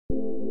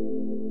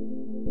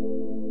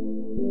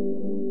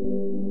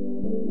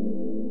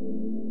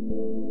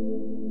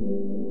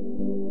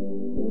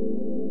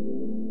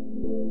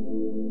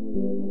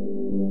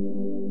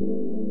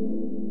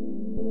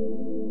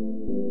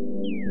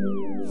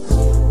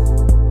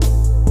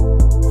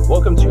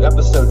Welcome to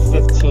episode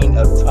 15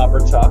 of Topper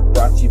Talk,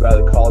 brought to you by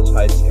the College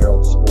Heights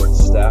Herald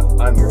Sports staff.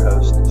 I'm your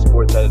host,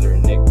 sports editor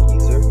Nick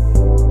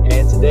Keyser,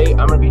 and today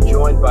I'm going to be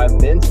joined by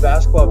men's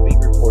basketball beat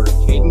reporter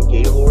Caden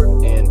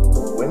Gaylord and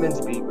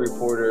women's beat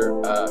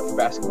reporter for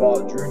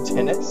basketball Drew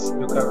Tennis,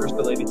 who covers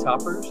the Lady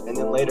Toppers, and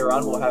then later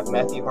on we'll have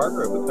Matthew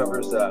Hargrove, who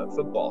covers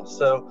football.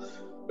 So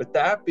with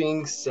that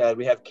being said,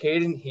 we have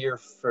Caden here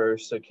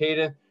first. So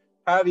Caden,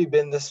 how have you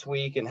been this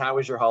week, and how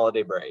was your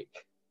holiday break?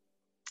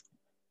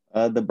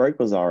 The break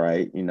was all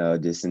right.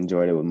 Just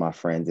enjoyed it with my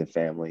friends and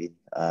family.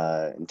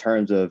 In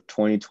terms of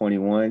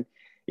 2021,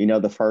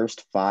 the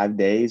first 5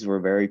 days were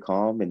very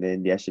calm, and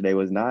then yesterday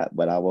was not,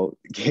 but I won't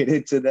get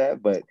into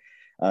that. But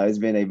it's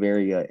been a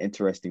very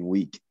interesting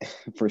week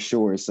for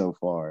sure so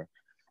far.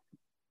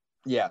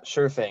 Yeah,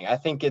 sure thing. I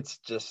think it's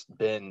just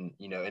been,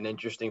 an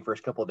interesting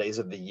first couple of days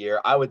of the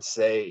year. I would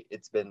say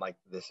it's been like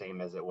the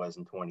same as it was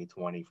in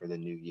 2020 for the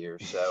new year.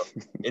 So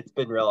it's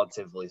been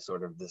relatively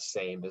sort of the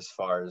same as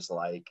far as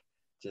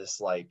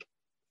just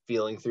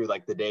feeling through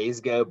the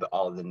days go, but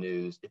all the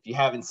news. If you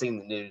haven't seen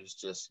the news,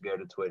 just go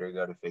to Twitter,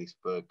 go to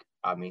Facebook.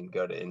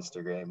 Go to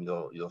Instagram.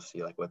 You'll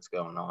see what's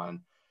going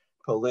on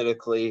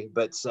politically.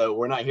 But so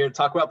we're not here to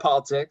talk about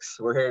politics.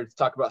 We're here to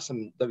talk about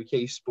some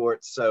WKU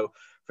sports. So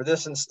for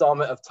this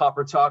installment of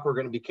Topper Talk, we're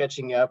going to be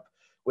catching up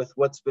with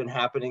what's been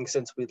happening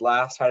since we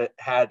last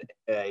had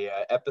a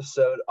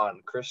episode on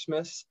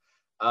Christmas.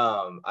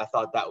 I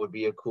thought that would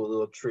be a cool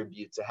little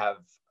tribute to have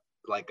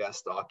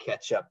us to all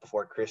catch up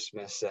before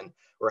Christmas, and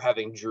we're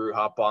having Drew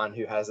hop on,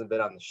 who hasn't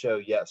been on the show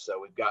yet. So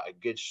we've got a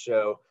good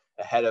show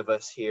ahead of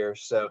us here.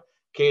 So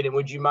Caden,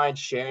 would you mind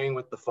sharing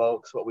with the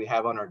folks what we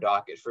have on our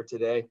docket for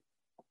today?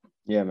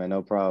 Yeah, man,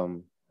 no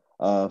problem.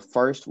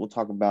 First, we'll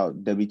talk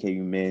about WKU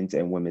men's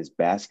and women's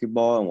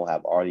basketball, and we'll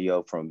have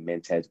audio from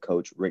men's head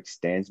coach Rick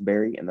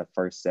Stansberry in the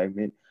first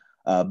segment.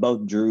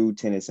 Both Drew,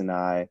 Tennis, and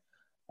I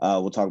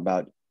will talk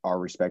about our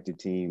respective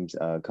teams'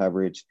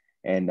 coverage,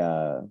 and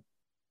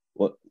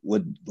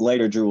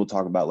later Drew will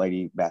talk about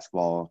lady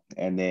basketball,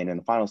 and then in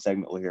the final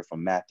segment we'll hear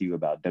from Matthew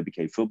about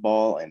WK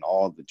football and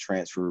all the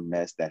transfer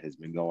mess that has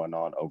been going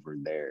on over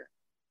there.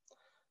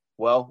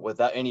 Well,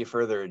 without any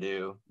further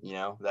ado,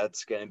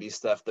 that's going to be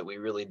stuff that we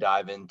really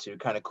dive into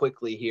kind of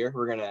quickly here.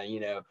 We're going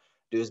to,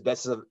 do as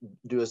best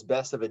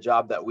of a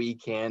job that we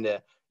can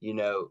to,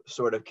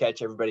 sort of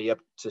catch everybody up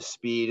to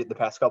speed the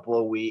past couple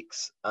of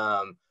weeks.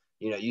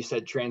 You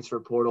said transfer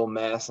portal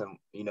mess, and,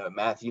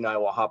 Matthew and I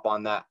will hop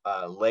on that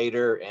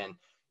later. And,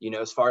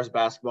 as far as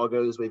basketball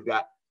goes, we've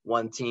got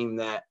one team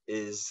that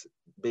is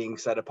being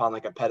set upon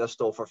like a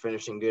pedestal for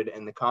finishing good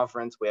in the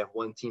conference. We have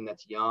one team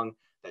that's young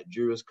that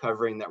Drew is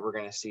covering that we're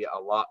going to see a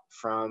lot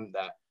from,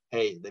 that,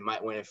 hey, they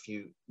might win a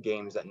few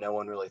games that no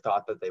one really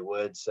thought that they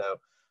would. So,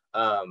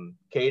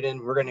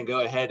 Caden, we're going to go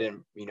ahead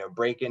and,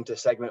 break into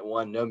segment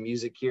one. No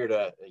music here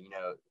to,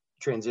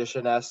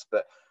 transition us,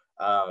 but,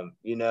 I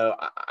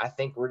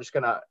think we're just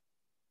going to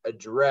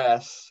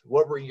address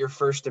what were your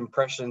first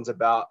impressions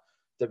about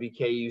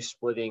WKU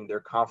splitting their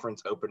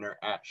conference opener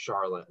at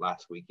Charlotte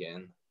last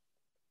weekend?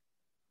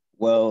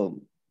 Well,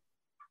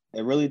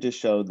 it really just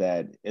showed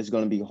that it's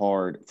going to be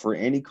hard for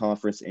any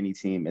conference, any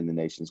team in the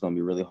nation. It's going to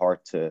be really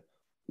hard to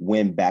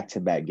win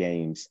back-to-back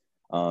games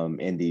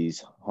in these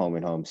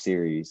home-and-home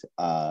series.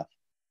 The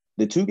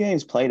two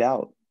games played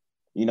out,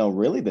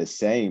 really the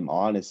same,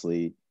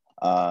 honestly.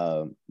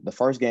 The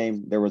first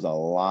game, there was a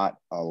lot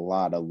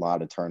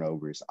of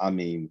turnovers. I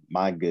mean,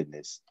 my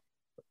goodness,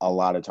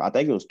 I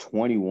think it was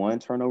 21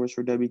 turnovers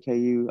for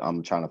WKU.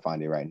 I'm trying to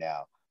find it right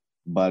now.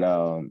 But,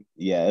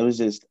 yeah, it was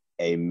just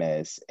a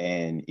mess.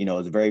 And, it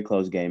was a very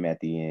close game at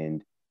the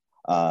end.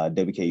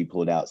 WKU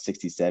pulled out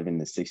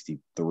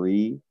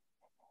 67-63.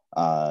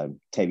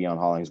 Tavion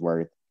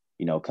Hollingsworth,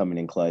 coming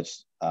in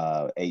clutch,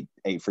 eight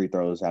free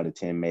throws out of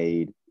 10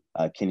 made.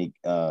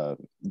 Davion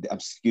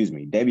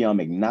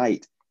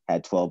McKnight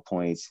had 12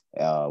 points,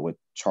 with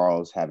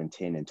Charles having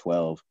 10 and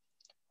 12.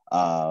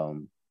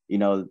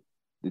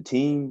 The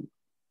team,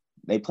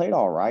 they played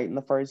all right in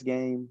the first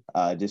game.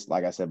 Just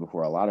like I said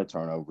before, a lot of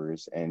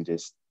turnovers, and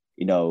just,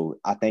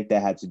 I think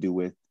that had to do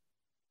with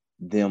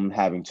them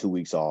having 2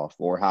 weeks off,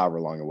 or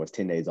however long it was,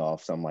 10 days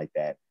off, something like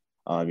that.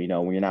 When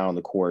you're not on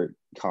the court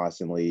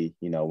constantly,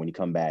 when you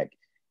come back,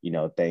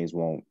 things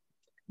won't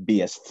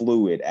be as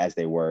fluid as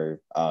they were,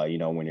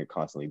 when you're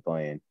constantly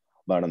playing.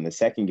 But on the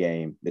second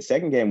game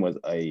was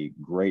a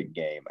great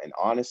game. And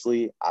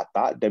honestly, I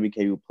thought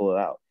WKU would pull it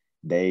out.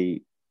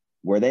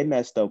 Where they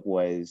messed up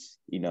was,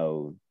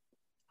 when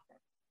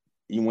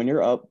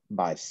you're up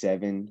by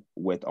 7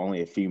 with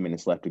only a few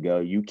minutes left to go,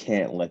 you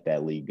can't let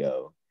that lead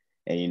go.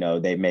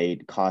 And, they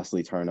made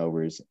costly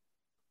turnovers,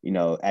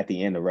 at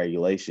the end of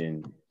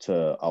regulation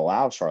to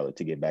allow Charlotte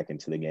to get back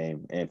into the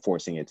game and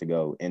forcing it to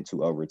go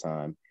into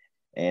overtime.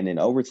 And in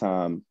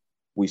overtime,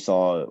 we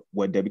saw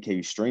what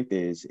WKU's strength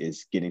is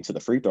getting to the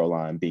free throw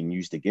line being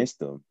used against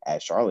them,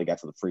 as Charlotte got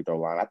to the free throw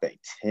line, I think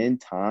 10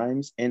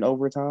 times in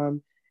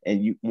overtime.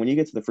 And when you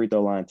get to the free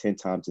throw line 10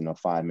 times in a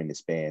 5-minute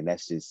span,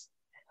 that's just,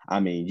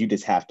 you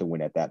just have to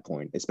win at that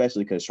point,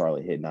 especially because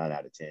Charlotte hit 9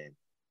 out of 10.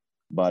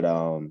 But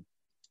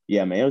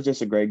Yeah, man, it was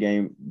just a great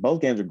game.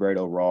 Both games are great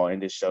overall,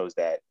 and this shows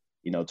that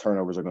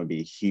turnovers are going to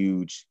be a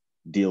huge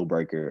deal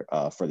breaker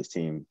for this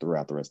team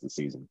throughout the rest of the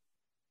season.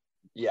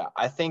 Yeah,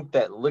 I think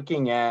that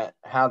looking at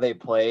how they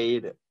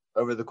played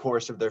over the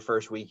course of their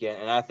first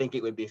weekend, and I think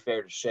it would be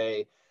fair to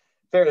say,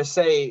 that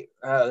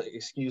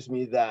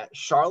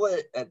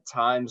Charlotte at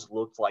times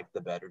looked like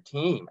the better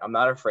team. I'm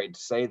not afraid to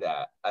say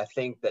that. I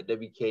think that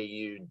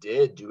WKU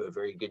did do a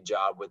very good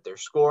job with their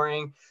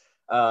scoring,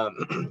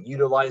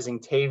 utilizing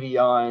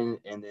Tavion,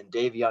 and then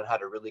Davion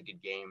had a really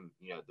good game,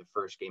 the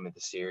first game of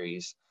the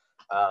series.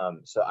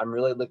 So I'm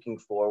really looking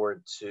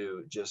forward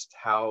to just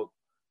how,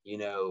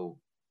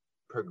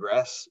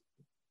 progress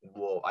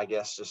will, I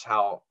guess, just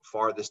how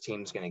far this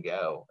team's going to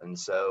go. And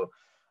so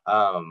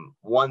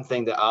one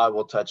thing that I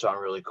will touch on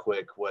really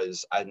quick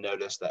was I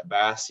noticed that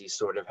Bassie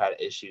sort of had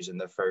issues in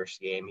the first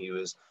game. He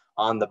was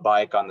on the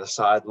bike on the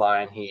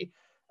sideline. He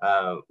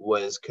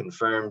was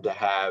confirmed to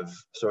have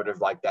sort of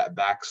like that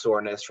back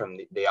soreness from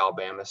the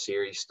Alabama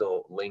series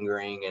still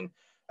lingering. And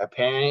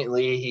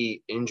apparently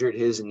he injured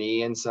his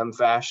knee in some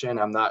fashion.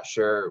 I'm not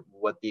sure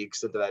what the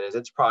extent of that is.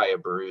 It's probably a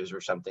bruise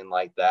or something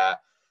like that.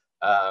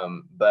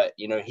 But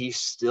he's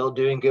still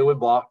doing good with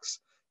blocks.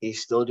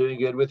 He's still doing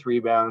good with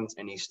rebounds,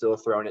 and he's still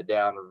throwing it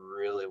down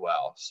really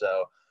well.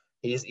 So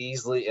he's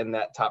easily in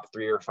that top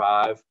 3 or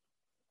 5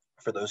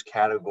 for those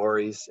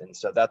categories. And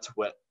so that's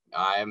what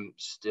I'm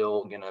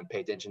still going to pay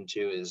attention to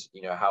is,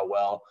 how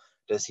well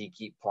does he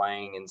keep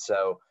playing? And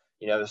so,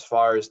 as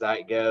far as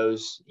that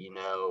goes,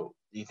 do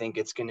you think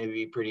it's going to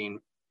be pretty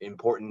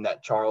important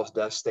that Charles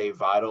does stay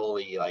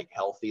vitally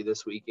healthy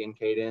this weekend,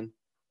 Caden?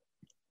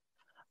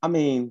 I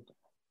mean,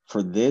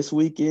 for this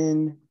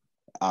weekend,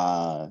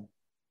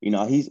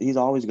 he's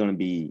always going to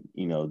be,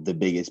 the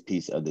biggest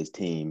piece of this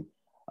team.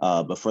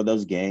 But for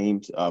those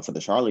games, for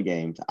the Charlotte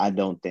games, I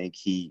don't think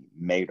he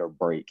made or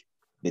break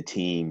the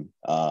team,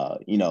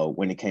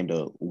 when it came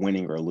to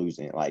winning or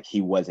losing. Like,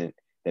 he wasn't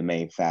the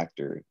main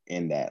factor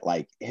in that.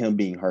 Like, him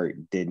being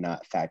hurt did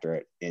not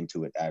factor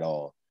into it at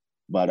all.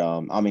 But,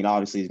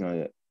 obviously, he's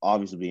going to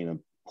obviously be an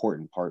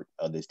important part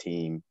of this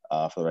team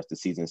for the rest of the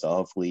season. So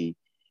hopefully,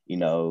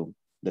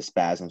 the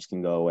spasms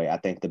can go away. I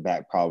think the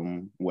back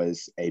problem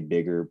was a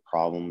bigger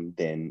problem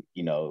than,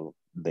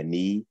 the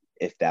knee,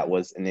 if that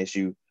was an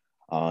issue.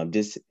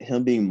 Just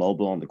him being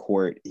mobile on the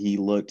court, he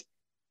looked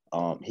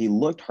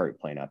hurt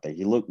playing out there.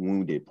 He looked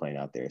wounded playing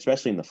out there,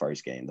 especially in the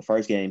first game. The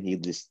first game, he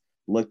just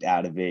looked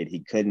out of it. He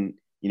couldn't,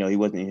 he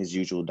wasn't his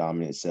usual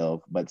dominant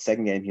self. But the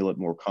second game, he looked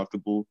more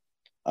comfortable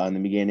in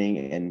the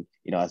beginning. And,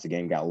 as the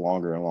game got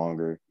longer and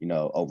longer,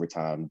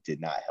 overtime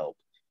did not help.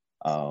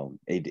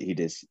 He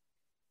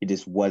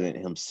just wasn't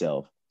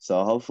himself.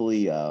 So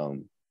hopefully,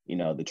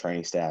 the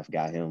training staff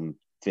got him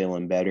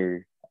feeling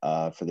better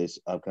for this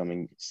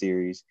upcoming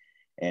series,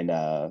 and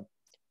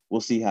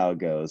we'll see how it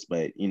goes.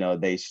 But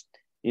they,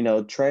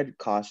 tread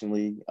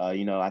cautionly.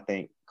 I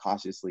think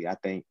cautiously. I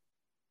think,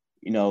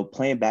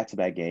 playing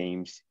back-to-back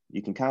games,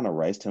 you can kind of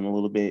rest him a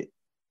little bit.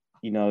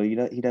 He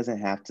doesn't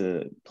have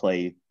to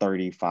play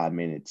 35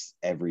 minutes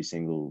every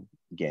single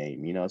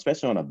game.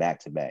 Especially on a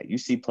back-to-back. You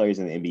see players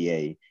in the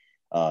NBA.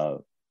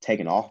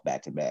 Taking off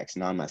back-to-backs.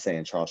 Now, I'm not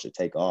saying Charles should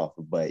take off,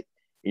 but,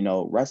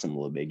 rest him a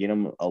little bit, get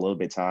him a little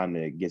bit of time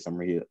to get some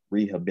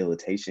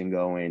rehabilitation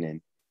going and,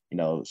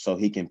 so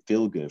he can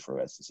feel good for the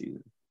rest of the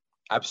season.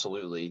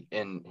 Absolutely.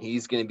 And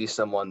he's going to be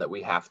someone that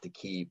we have to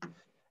keep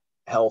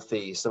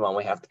healthy, someone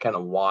we have to kind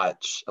of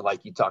watch.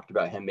 Like you talked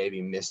about him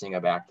maybe missing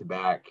a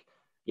back-to-back.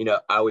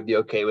 I would be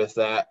okay with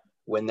that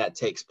when that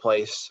takes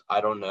place. I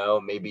don't know.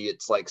 Maybe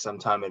it's like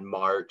sometime in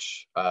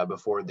March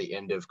before the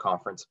end of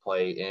conference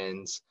play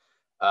ends.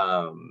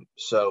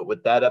 So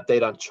with that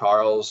update on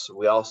Charles,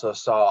 we also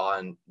saw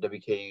on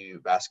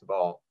WKU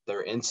basketball,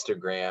 their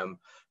Instagram,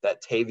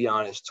 that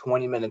Tavion is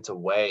 20 minutes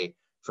away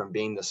from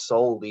being the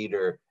sole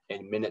leader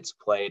in minutes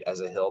played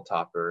as a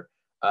Hilltopper.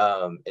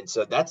 And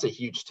so that's a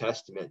huge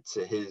testament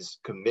to his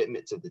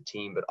commitment to the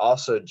team, but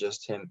also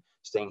just him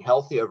staying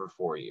healthy over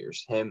 4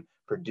 years, him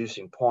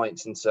producing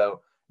points. And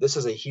so this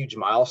is a huge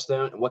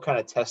milestone. What kind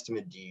of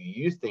testament do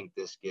you think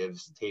this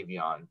gives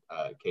Tavion,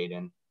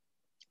 Caden?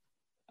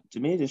 To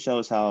me, it just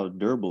shows how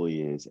durable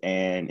he is.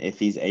 And if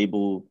he's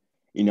able,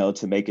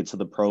 to make it to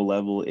the pro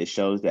level, it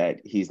shows that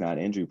he's not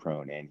injury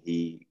prone and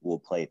he will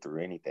play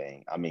through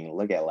anything. I mean,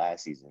 look at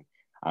last season.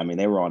 I mean,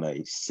 they were on a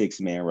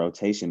 6-man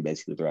rotation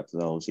basically throughout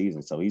the whole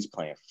season. So he's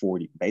playing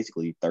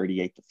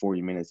 38 to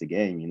 40 minutes a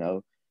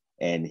game,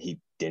 and he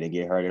didn't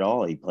get hurt at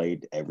all. He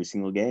played every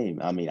single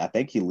game. I mean, I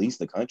think he leads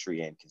the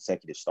country in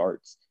consecutive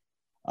starts.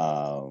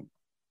 But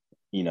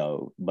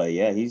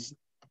yeah,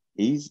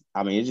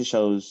 I mean, it just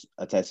shows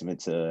a testament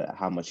to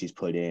how much he's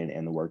put in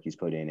and the work he's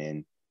put in,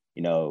 and,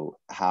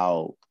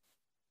 how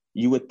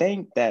you would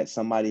think that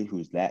somebody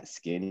who's that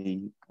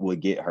skinny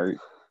would get hurt.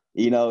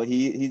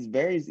 He's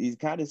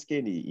kind of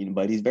skinny,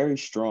 but he's very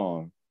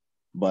strong.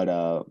 But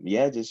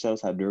it just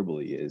shows how durable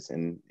he is.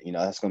 And,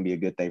 that's going to be a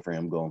good thing for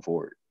him going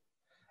forward.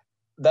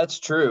 That's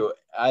true.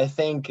 I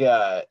think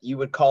you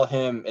would call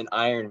him an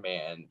Iron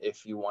Man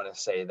if you want to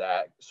say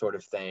that sort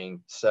of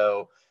thing.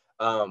 So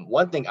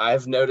One thing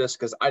I've noticed,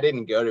 because I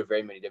didn't go to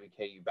very many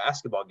WKU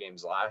basketball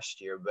games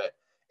last year, but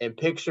in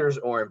pictures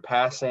or in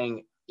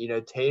passing,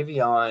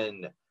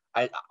 Tavion,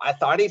 I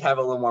thought he'd have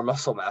a little more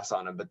muscle mass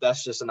on him, but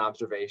that's just an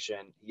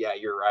observation. Yeah,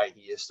 you're right.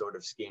 He is sort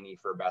of skinny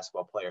for a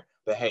basketball player.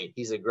 But, hey,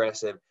 he's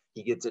aggressive.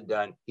 He gets it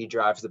done. He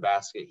drives the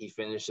basket. He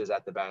finishes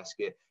at the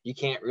basket. You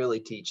can't really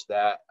teach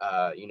that.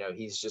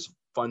 He's just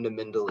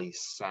fundamentally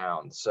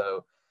sound.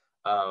 So,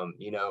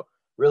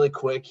 really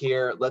quick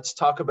here, let's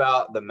talk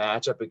about the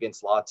matchup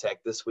against La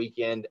Tech this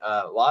weekend.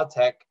 La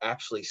Tech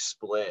actually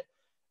split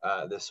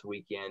this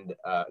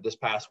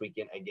past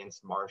weekend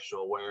against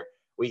Marshall, where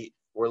we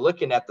were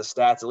looking at the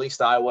stats, at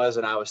least I was,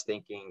 and I was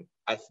thinking,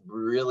 I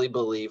really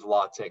believe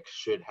La Tech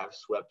should have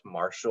swept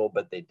Marshall,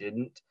 but they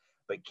didn't.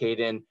 But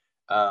Caden,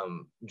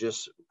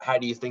 just how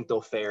do you think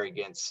they'll fare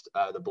against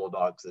the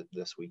Bulldogs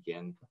this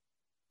weekend?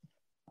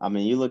 I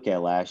mean, you look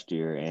at last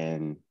year,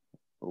 and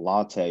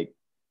La Tech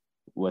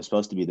was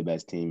supposed to be the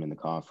best team in the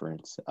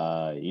conference.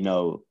 I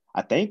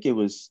think it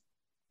was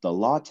the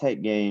La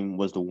Tech game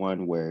was the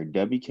one where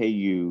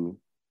WKU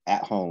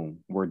at home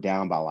were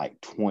down by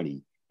like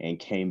 20 and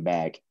came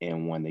back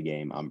and won the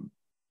game. I'm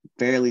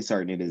fairly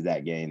certain it is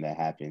that game that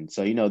happened.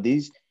 So,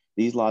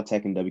 these La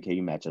Tech and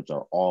WKU matchups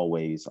are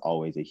always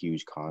a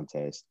huge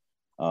contest.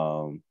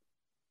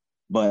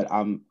 But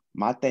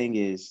my thing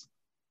is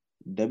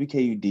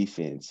WKU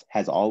defense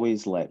has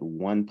always let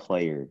one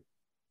player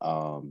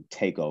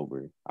take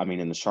over. I mean,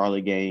 in the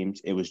Charlotte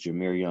games, it was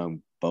Jahmir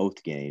Young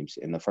both games.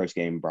 In the first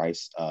game,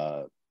 Bryce,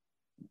 I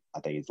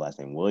think his last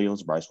name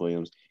Bryce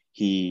Williams,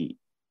 he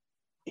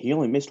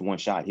only missed one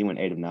shot. He went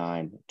 8 of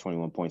 9,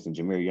 21 points. And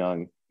Jahmir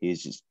Young,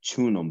 he's just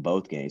chewing them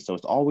both games. So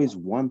it's always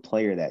one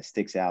player that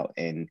sticks out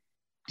and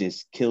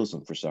just kills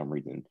them for some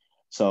reason.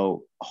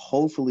 So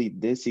hopefully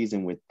this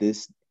season with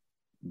this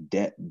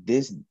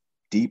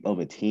deep of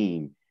a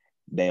team,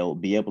 they'll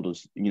be able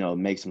to,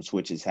 make some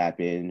switches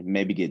happen,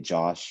 maybe get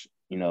Josh,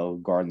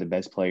 guarding the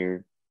best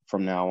player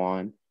from now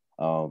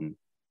on,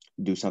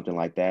 do something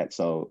like that.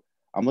 So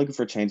I'm looking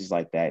for changes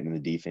like that in the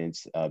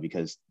defense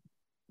because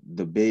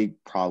the big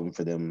problem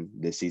for them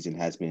this season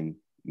has been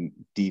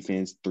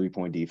defense,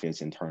 3-point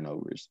defense, and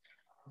turnovers.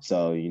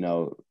 So,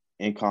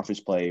 in conference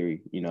play,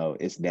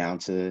 it's down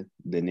to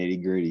the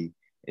nitty gritty.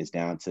 It's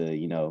down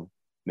to,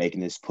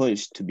 making this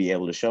push to be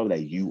able to show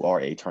that you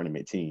are a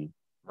tournament team.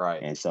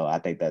 Right. And so I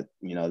think that,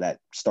 that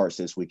starts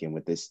this weekend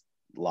with this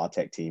La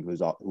Tech team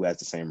who has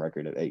the same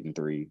record of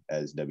 8-3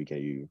 as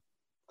WKU.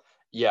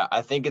 Yeah,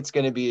 I think it's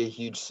going to be a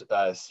huge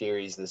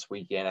series this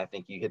weekend. I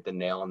think you hit the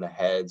nail on the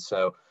head.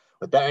 So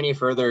without any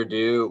further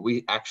ado,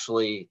 we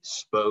actually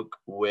spoke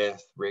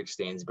with Rick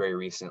Stansbury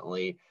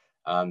recently.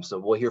 So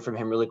we'll hear from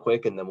him really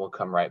quick, and then we'll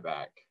come right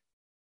back.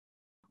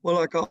 Well,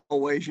 like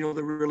always, they're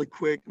really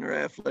quick and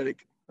they're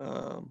athletic.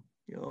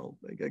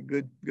 They got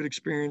good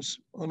experience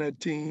on that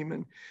team.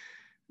 And,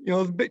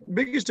 the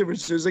biggest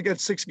difference is they got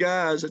 6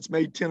 guys that's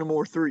made 10 or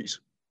more threes.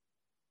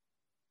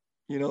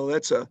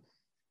 That's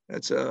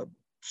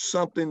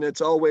something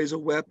that's always a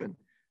weapon.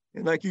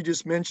 And like you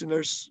just mentioned,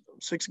 there's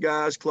 6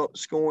 guys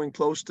scoring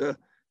close to,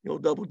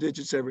 double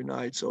digits every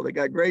night. So they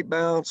got great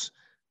bounce.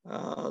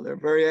 They're a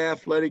very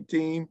athletic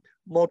team.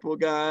 Multiple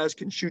guys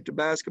can shoot the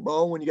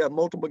basketball. When you got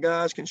multiple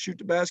guys can shoot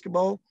the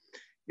basketball,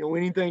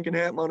 anything can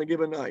happen on a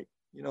given night,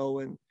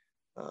 and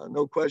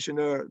no question,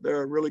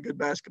 they're a really good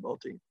basketball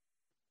team.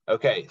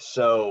 Okay,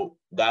 so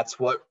that's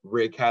what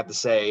Rick had to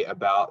say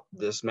about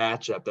this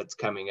matchup that's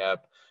coming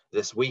up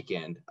this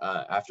weekend.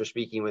 After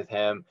speaking with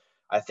him,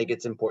 I think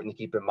it's important to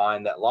keep in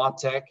mind that La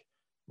Tech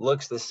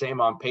looks the same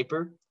on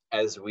paper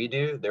as we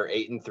do. They're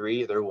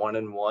 8-3, they're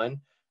 1-1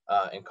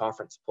 in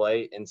conference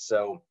play, and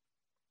so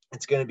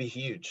it's going to be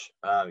huge.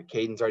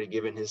 Caden's already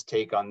given his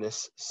take on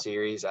this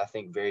series. I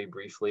think very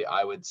briefly,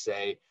 I would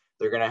say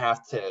they're going to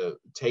have to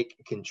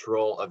take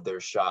control of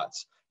their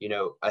shots.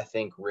 I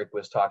think Rick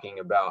was talking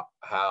about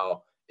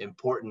how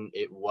important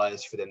it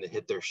was for them to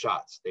hit their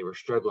shots. They were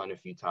struggling a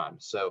few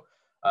times. So,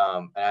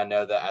 and I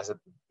know that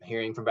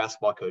hearing from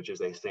basketball coaches,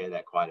 they say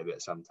that quite a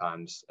bit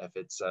sometimes if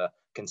it's a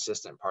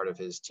consistent part of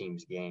his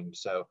team's game.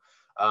 So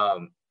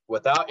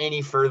without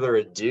any further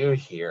ado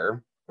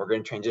here, we're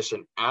going to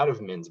transition out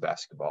of men's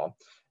basketball.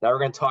 Now we're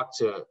going to talk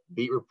to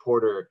beat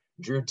reporter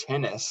Drew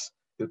Tennis,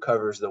 who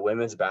covers the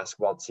women's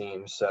basketball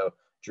team. So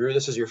Drew,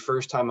 this is your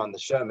first time on the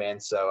show, man.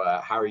 So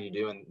how are you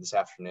doing this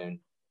afternoon?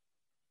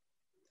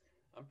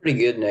 I'm pretty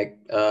good, Nick.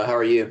 How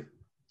are you?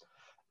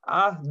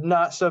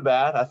 Not so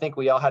bad. I think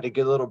we all had a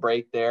good little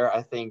break there.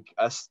 I think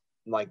us,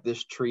 like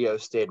this trio,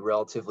 stayed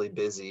relatively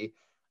busy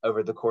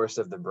over the course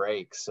of the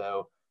break.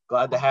 So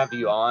glad to have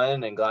you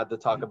on and glad to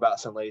talk about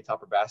some Lady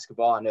Topper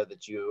basketball. I know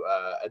that you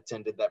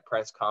attended that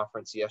press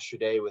conference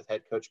yesterday with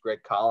head coach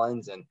Greg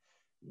Collins and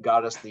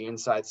got us the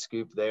inside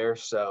scoop there.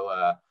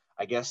 So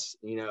I guess,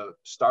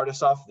 start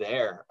us off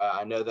there.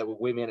 I know that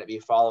we may not be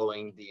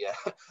following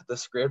the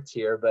script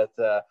here, but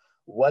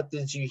what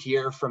did you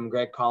hear from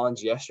Greg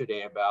Collins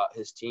yesterday about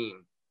his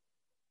team?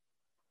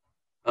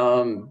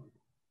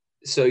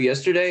 So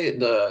yesterday,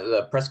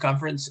 the press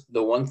conference,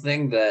 the one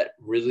thing that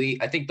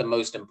really, I think the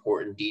most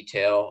important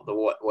detail,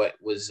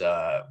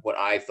 what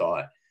I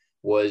thought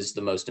was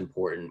the most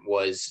important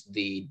was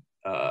the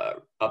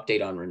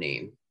update on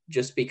Renee,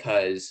 just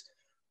because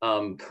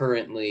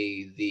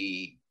currently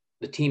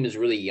the team is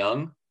really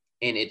young,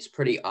 and it's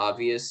pretty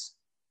obvious,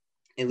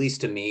 at least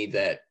to me,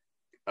 that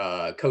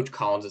Coach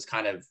Collins is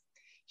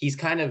he's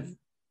kind of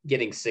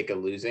getting sick of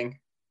losing.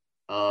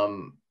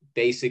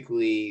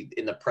 Basically,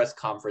 in the press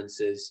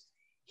conferences,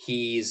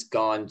 he's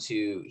gone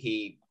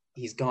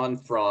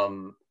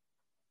from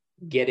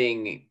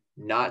getting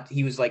not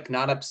he was like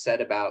not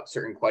upset about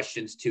certain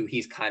questions to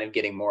he's kind of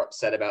getting more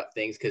upset about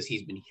things because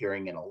he's been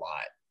hearing it a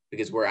lot,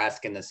 because we're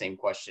asking the same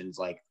questions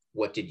like,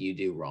 what did you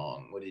do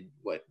wrong,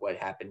 what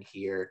happened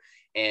here?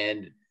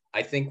 And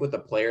I think with a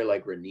player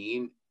like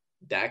Raneem,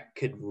 that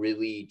could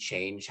really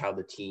change how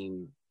the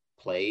team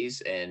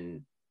plays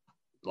and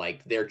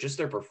like their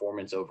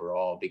performance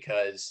overall,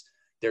 because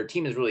their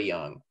team is really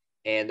young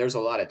and there's a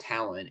lot of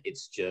talent.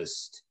 It's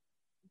just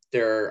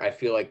I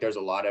feel like there's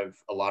a lot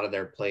of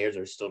their players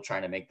are still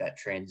trying to make that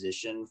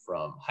transition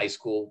from high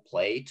school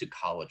play to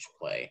college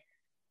play,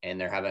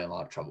 and they're having a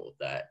lot of trouble with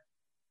that.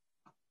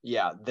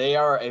 Yeah, they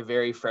are a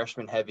very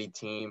freshman heavy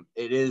team.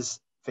 It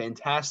is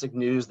fantastic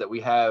news that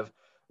we have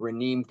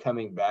Raneem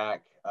coming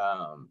back.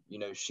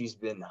 She's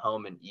been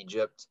home in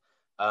Egypt.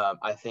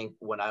 I think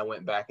when I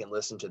went back and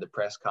listened to the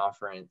press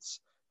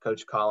conference,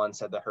 Coach Collins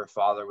said that her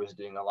father was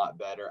doing a lot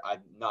better.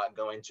 I'm not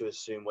going to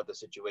assume what the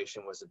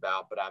situation was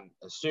about, but I'm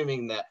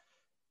assuming that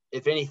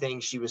if anything,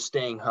 she was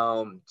staying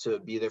home to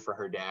be there for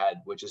her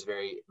dad, which is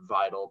very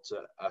vital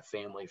to a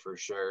family for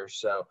sure.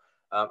 So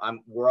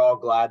we're all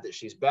glad that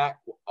she's back.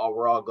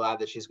 We're all glad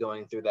that she's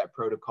going through that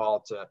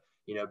protocol to,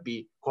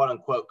 be quote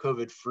unquote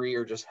COVID free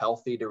or just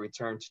healthy to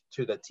return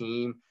to the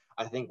team.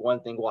 I think one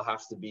thing we'll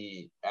have to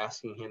be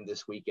asking him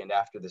this weekend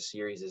after the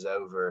series is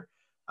over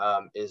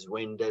is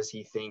when does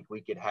he think we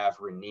could have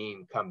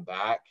Raneem come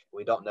back?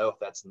 We don't know if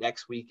that's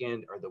next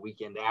weekend or the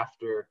weekend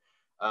after.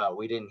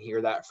 We didn't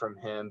hear that from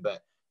him,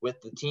 but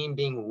with the team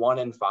being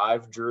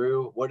 1-5,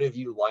 Drew, what have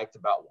you liked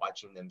about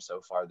watching them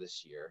so far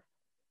this year?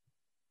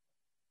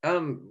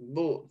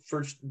 Well,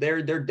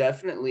 they're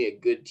definitely a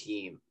good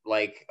team.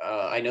 Like,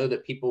 I know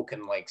that people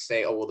can like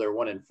say, oh, well, they're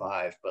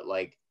 1-5, but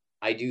like,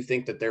 I do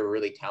think that they're a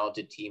really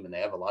talented team and they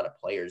have a lot of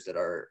players that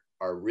are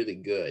really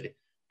good.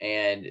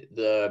 And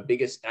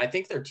I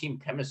think their team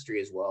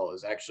chemistry as well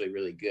is actually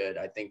really good.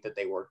 I think that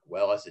they work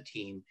well as a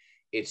team.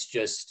 It's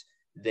just,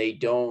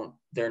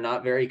 they're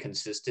not very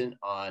consistent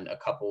on a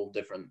couple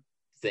different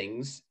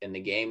things in the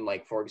game.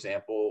 Like, for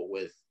example,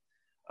 with,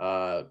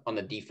 on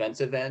the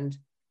defensive end,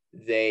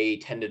 they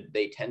tend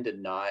to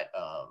not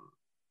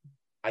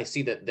I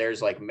see that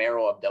there's like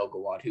Meryl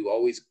Abdelgawad,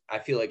 who I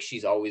feel like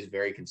she's always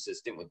very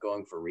consistent with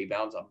going for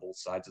rebounds on both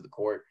sides of the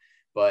court,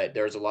 but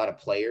there's a lot of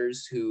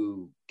players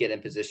who get in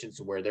positions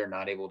where they're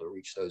not able to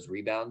reach those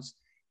rebounds,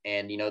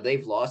 and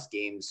they've lost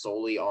games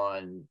solely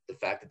on the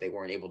fact that they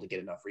weren't able to get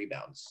enough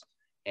rebounds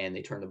and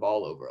they turn the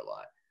ball over a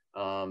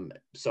lot.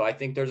 So I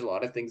think there's a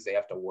lot of things they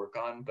have to work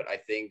on, but I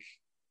think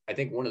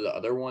one of the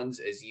other ones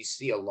is you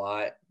see a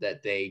lot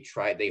that they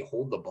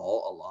hold the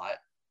ball a lot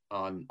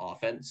on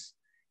offense.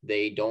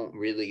 They're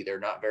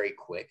not very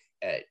quick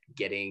at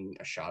getting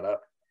a shot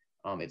up.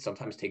 It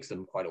sometimes takes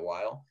them quite a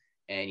while,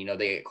 and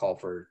they get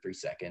called for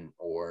 3-second,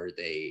 or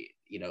they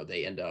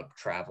end up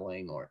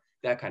traveling or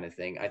that kind of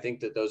thing. I think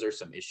that those are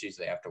some issues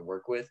they have to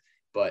work with,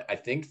 but I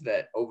think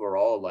that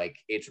overall, like,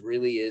 it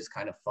really is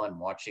kind of fun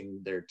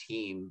watching their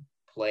team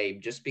play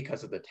just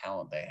because of the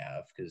talent they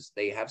have, because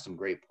they have some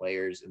great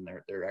players and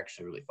they're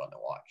actually really fun to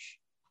watch.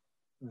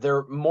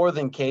 They're more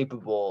than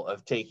capable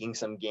of taking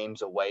some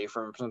games away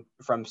from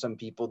some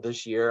people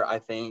this year. I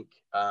think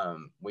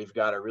we've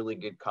got a really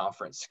good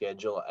conference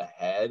schedule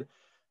ahead.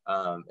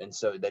 And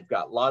so they've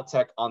got La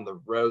Tech on the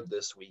road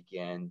this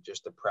weekend,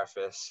 just a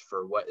preface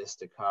for what is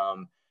to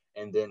come.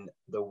 And then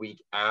the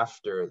week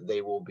after,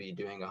 they will be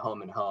doing a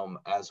home and home,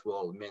 as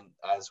well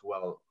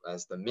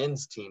as the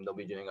men's team. They'll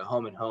be doing a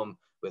home and home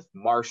with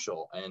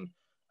Marshall, and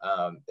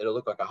it'll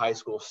look like a high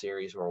school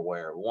series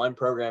where one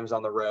program's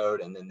on the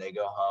road and then they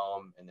go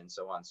home, and then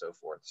so on and so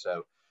forth.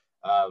 So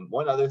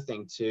one other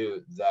thing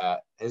too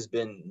that has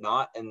been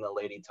not in the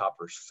Lady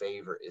Toppers'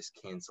 favor is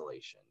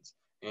cancellations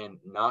and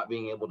not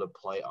being able to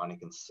play on a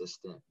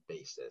consistent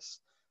basis.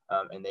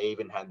 And they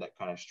even had that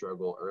kind of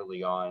struggle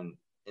early on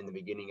in the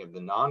beginning of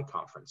the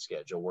non-conference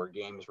schedule where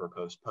games were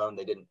postponed.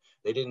 They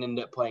didn't end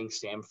up playing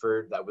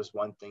Stanford. That was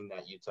one thing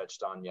that you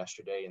touched on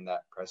yesterday in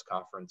that press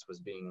conference, was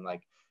being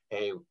like,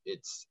 hey,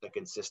 it's a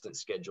consistent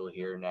schedule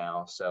here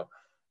now. So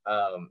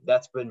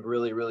that's been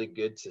really, really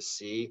good to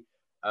see.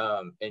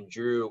 And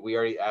Drew, we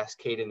already asked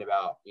Caden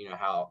about,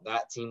 how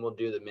that team will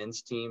do, the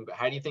men's team, but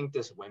how do you think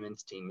this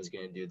women's team is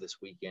going to do this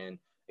weekend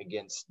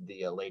against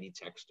the Lady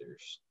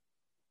Texters?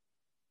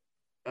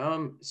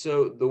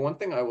 So the one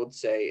thing I would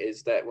say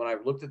is that when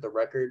I've looked at the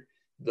record,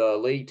 the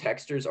Lady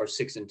Texters are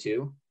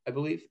 6-2, I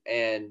believe.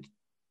 And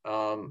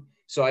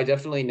so I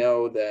definitely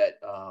know that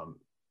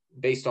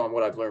based on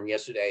what I've learned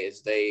yesterday,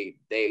 is they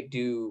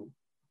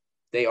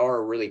are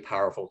a really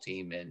powerful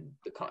team in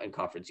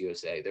Conference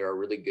USA. They're a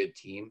really good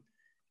team,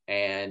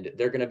 and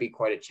they're going to be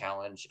quite a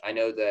challenge. I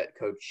know that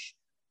Coach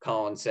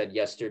Collins said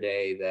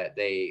yesterday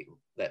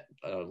that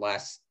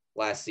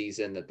last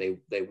season that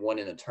they won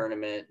in a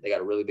tournament. They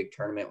got a really big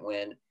tournament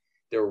win.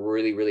 They're a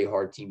really, really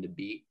hard team to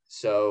beat.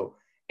 So,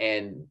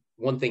 and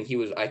one thing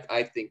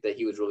I think that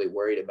he was really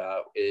worried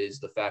about is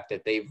the fact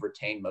that they've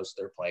retained most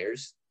of their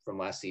players from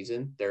last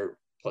season.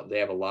 They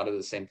have a lot of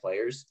the same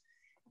players.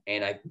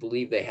 And I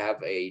believe they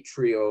have a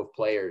trio of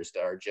players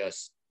that are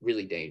just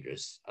really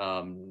dangerous.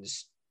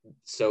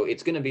 So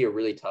it's going to be a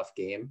really tough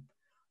game.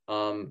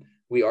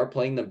 We are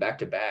playing them back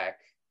to back.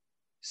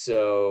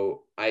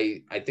 So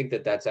I think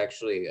that's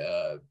actually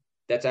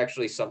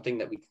something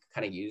that we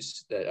kind of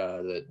use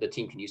that the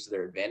team can use to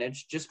their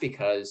advantage, just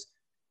because,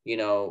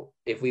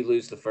 if we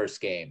lose the first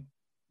game,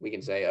 we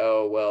can say,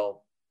 oh,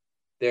 well,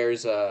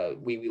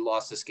 we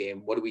lost this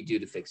game. What do we do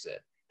to fix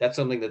it? That's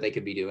something that they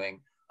could be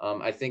doing.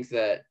 I think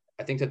that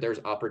there's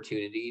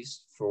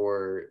opportunities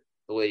for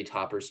the Lady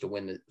Toppers to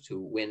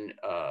win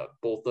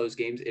both those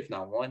games, if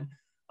not one.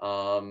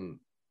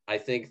 I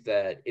do think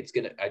it's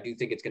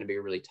gonna be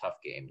a really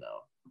tough game, though.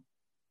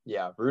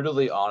 Yeah,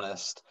 brutally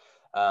honest.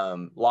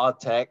 Law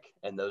Tech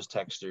and those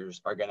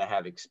textures are going to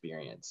have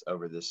experience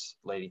over this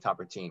Lady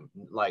Topper team,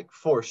 like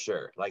for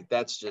sure. Like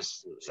that's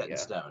just set in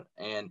stone.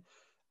 And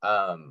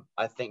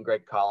I think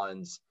Greg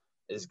Collins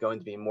is going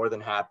to be more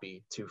than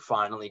happy to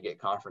finally get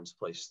conference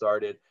play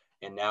started.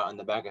 And now in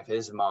the back of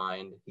his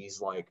mind,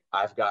 he's like,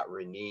 I've got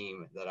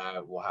Reneem that I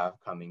will have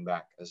coming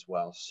back as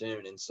well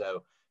soon. And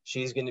so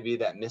she's going to be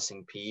that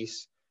missing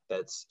piece.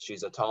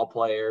 She's a tall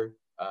player.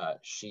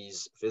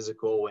 She's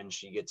physical when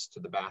she gets to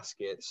the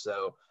basket.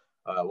 So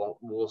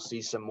we'll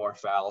see some more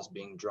fouls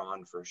being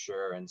drawn for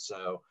sure. And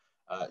so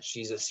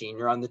she's a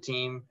senior on the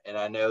team. And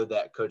I know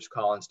that Coach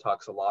Collins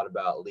talks a lot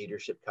about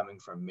leadership coming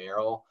from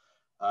Merrill.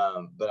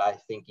 But I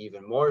think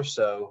even more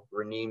so,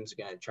 Reneem's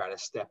going to try to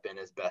step in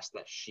as best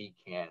that she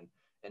can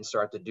and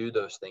start to do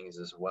those things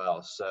as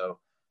well. So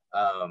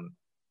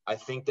I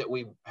think that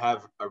we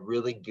have a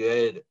really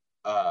good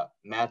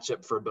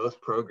matchup for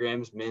both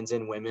programs, men's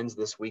and women's,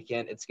 this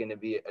weekend. It's going to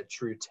be a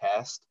true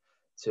test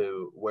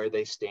to where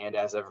they stand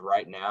as of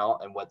right now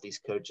and what these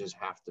coaches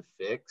have to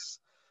fix.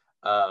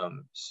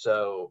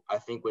 So I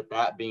think with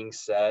that being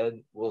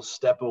said, we'll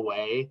step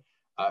away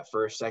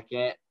for a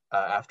second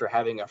after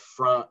having a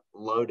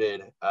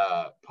front-loaded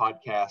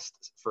podcast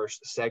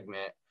first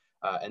segment.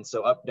 And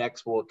so up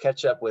next, we'll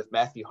catch up with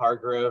Matthew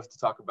Hargrove to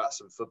talk about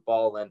some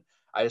football. And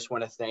I just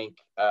want to thank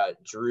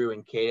Drew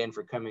and Caden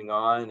for coming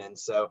on. And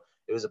so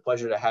it was a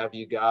pleasure to have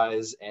you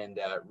guys. And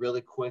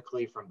really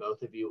quickly from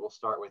both of you, we'll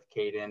start with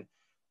Caden.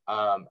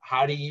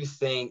 How do you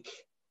think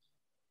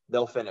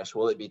they'll finish?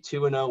 Will it be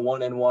 2-0,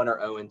 1-1, or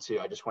 0-2?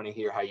 I just want to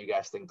hear how you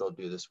guys think they'll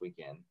do this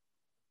weekend.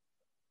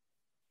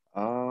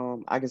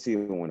 I can see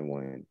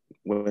 1-1,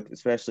 with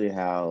especially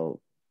how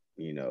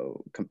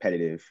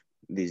competitive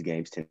these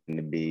games tend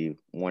to be.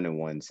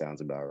 1-1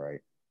 sounds about right.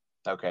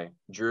 Okay,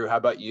 Drew, how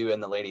about you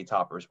and the Lady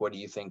Toppers? What do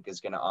you think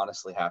is going to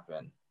honestly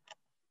happen?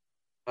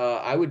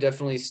 I would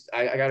definitely.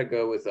 I got to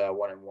go with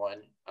 1-1.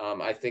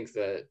 I think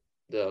that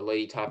the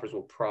Lady Toppers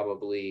will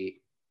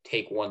probably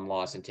take one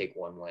loss and take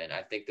one win.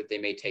 I think that they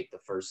may take the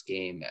first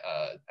game.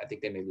 I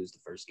think they may lose the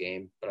first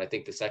game, but I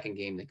think the second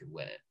game they could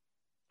win it.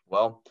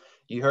 Well,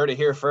 you heard it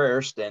here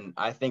first, and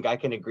I think I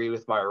can agree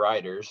with my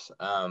writers.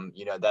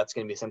 That's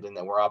going to be something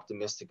that we're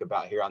optimistic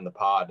about here on the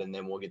pod, and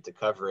then we'll get to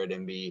cover it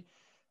and be,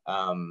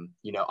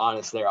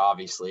 honest there,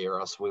 obviously, or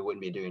else we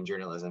wouldn't be doing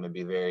journalism. It'd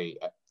be very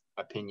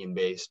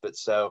opinion-based. But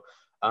so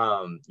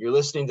you're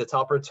listening to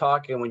Topper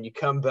Talk, and when you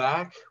come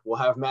back, we'll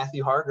have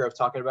Matthew Hargrove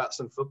talking about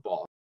some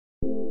football.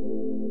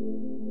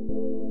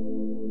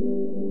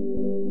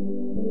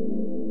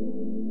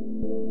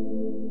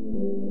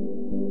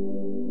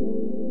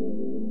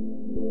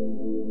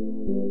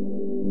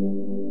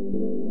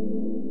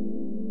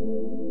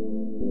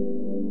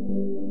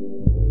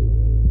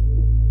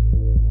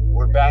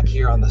 Back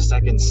here on the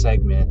second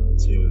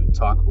segment to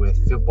talk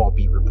with football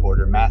beat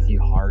reporter Matthew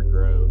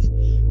Hargrove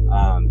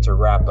to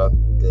wrap up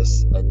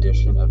this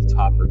edition of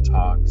Topper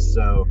Talk.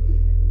 So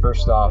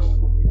first off,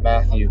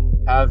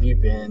 Matthew, how have you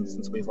been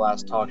since we've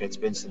last talked? It's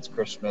been since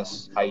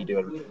Christmas. How you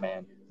doing,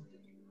 man?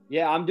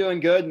 Yeah, I'm doing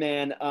good,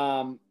 man.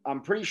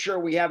 I'm pretty sure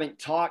we haven't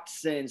talked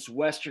since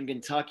Western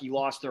Kentucky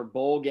lost their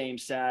bowl game,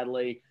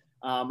 sadly.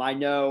 I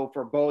know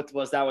for both of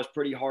us that was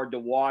pretty hard to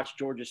watch.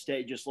 Georgia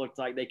State just looked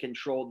like they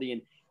controlled the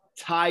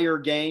entire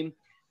game.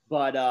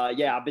 But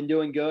I've been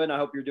doing good, and I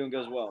hope you're doing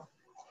good as well.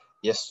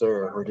 Yes,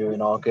 sir. We're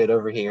doing all good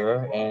over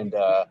here. And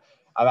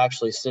I'm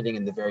actually sitting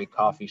in the very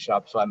coffee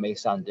shop, so I may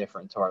sound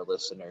different to our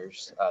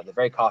listeners. The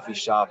very coffee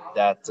shop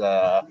that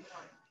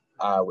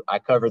I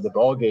covered the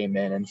bowl game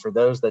in. And for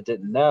those that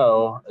didn't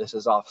know, this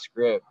is off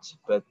script,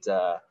 but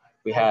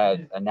we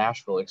had a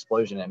Nashville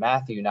explosion, and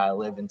Matthew and I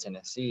live in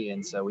Tennessee,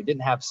 and so we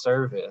didn't have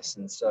service.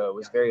 And so it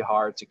was very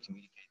hard to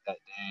communicate that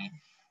day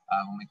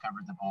when we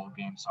covered the bowl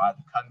game. So I had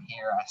to come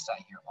here. I sat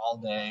here all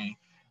day.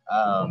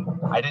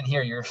 I didn't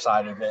hear your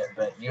side of it,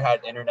 but you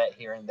had internet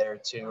here and there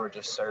too, or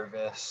just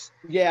service.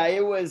 Yeah,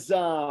 it was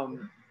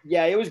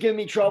it was giving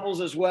me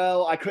troubles as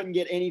well. I couldn't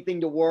get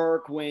anything to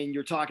work when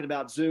you're talking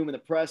about Zoom in the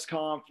press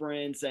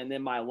conference, and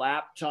then my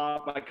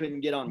laptop I couldn't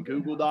get on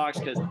Google Docs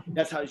because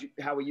that's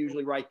how we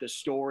usually write the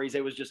stories.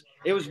 It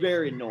was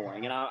very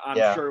annoying, and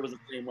I'm sure it was the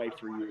same way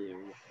for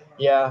you.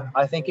 Yeah,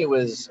 I think it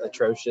was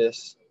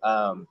atrocious.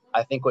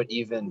 I think what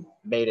even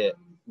made it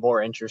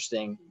more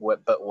interesting,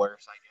 but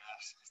worse, I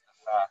guess, is the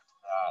fact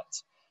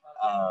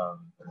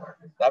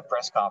that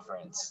press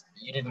conference,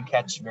 you didn't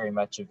catch very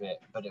much of it,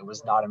 but it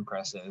was not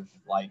impressive.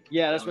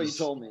 That's what you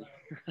told me.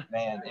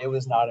 Man, it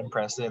was not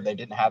impressive. They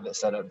didn't have it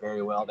set up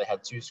very well. They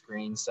had 2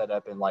 screens set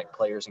up, and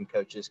players and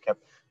coaches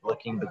kept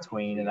looking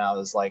between, and I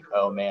was like,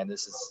 oh man,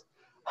 this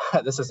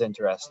is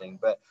interesting.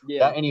 But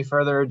without any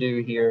further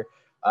ado here,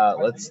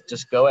 let's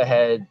just go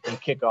ahead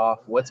and kick off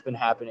what's been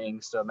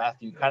happening. So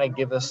Matthew, kind of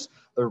give us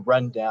the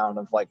rundown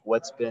of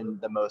what's been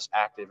the most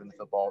active in the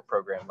football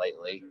program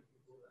lately.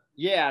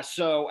 Yeah,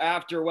 so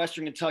after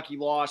Western Kentucky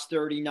lost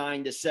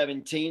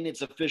 39-17,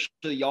 it's officially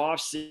the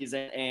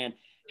offseason, and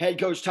head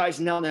coach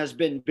Tyson Helton has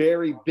been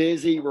very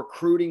busy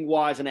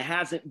recruiting-wise, and it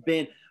hasn't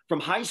been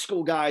from high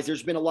school guys.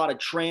 There's been a lot of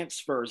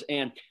transfers,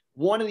 and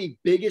one of the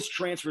biggest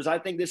transfers, I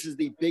think this is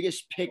the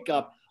biggest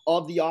pickup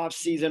of the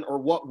offseason, or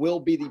what will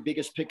be the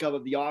biggest pickup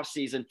of the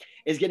offseason,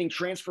 is getting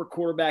transfer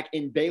quarterback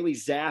in Bailey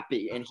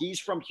Zappi. And he's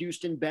from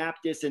Houston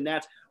Baptist, and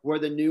that's where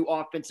the new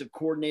offensive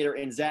coordinator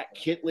and Zach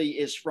Kittley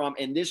is from.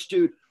 And this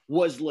dude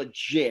was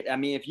legit. I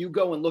mean, if you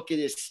go and look at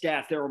his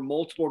stats, there are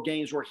multiple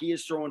games where he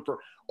is throwing for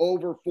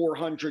over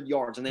 400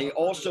 yards. And they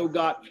also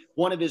got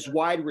one of his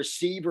wide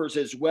receivers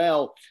as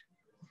well,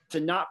 to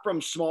not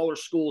from smaller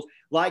schools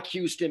like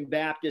Houston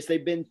Baptist.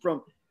 They've been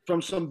from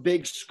some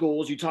big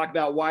schools. You talk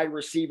about wide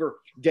receiver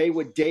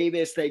David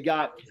Davis. They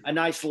got a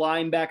nice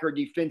linebacker,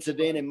 defensive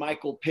end, and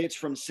Michael Pitts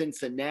from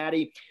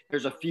Cincinnati.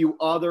 There's a few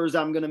others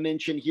I'm going to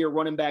mention here.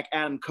 Running back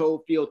Adam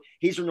Cofield.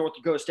 He's from North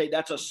Dakota State.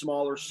 That's a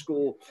smaller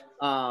school.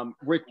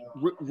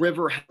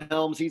 River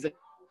Helms. He's a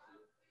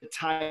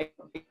tight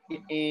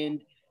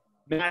end.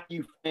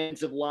 Matthew,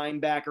 defensive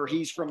linebacker.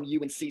 He's from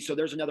UNC. So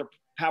there's another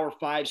Power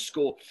 5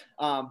 school.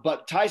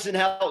 But Tyson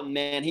Helton,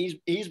 man,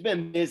 he's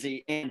been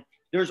busy. And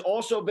there's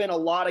also been a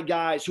lot of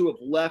guys who have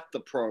left the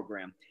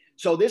program.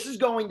 So this is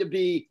going to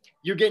be,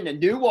 you're getting a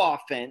new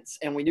offense,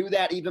 and we knew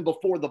that even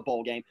before the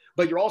bowl game,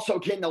 but you're also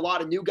getting a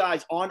lot of new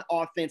guys on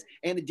offense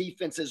and the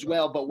defense as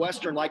well. But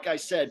Western, like I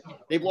said,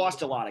 they've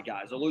lost a lot of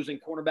guys. They're losing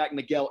cornerback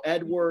Miguel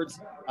Edwards.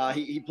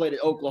 He played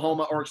at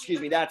Oklahoma, or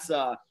excuse me, that's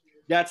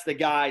the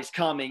guys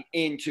coming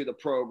into the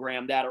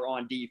program that are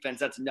on defense.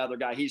 That's another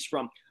guy. He's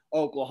from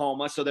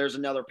Oklahoma. So there's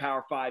another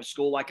Power 5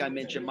 school. Like I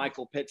mentioned,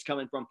 Michael Pitts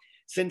coming from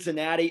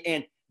Cincinnati.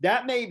 And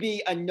that may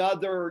be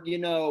another,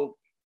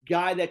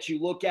 guy that you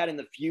look at in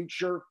the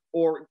future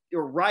or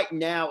right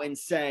now and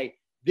say,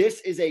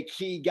 this is a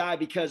key guy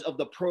because of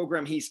the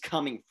program he's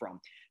coming from.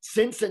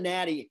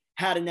 Cincinnati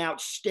had an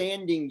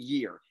outstanding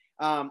year.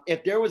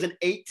 If there was an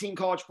 18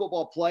 college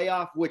football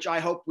playoff, which I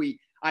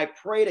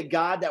pray to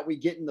God that we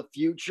get in the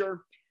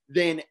future,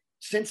 then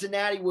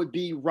Cincinnati would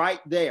be right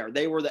there.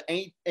 They were the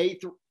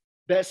eighth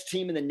best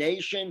team in the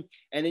nation.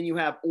 And then you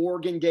have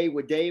Oregon,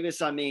 David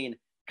Davis. I mean,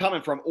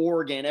 coming from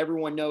Oregon,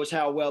 everyone knows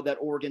how well that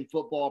Oregon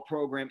football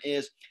program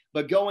is.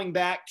 But going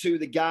back to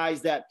the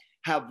guys that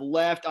have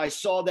left, I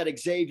saw that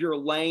Xavier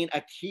Lane,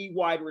 a key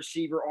wide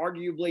receiver,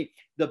 arguably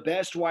the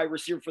best wide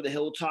receiver for the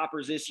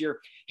Hilltoppers this year,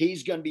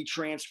 he's going to be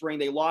transferring.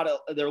 They're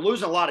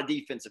losing a lot of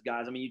defensive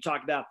guys. I mean, you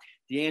talk about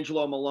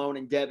D'Angelo Malone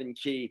and Devin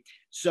Key.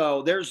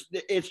 So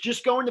it's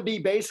just going to be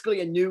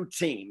basically a new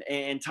team.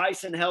 And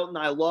Tyson Helton,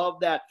 I love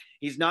that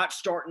he's not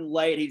starting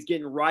late. He's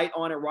getting right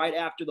on it right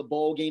after the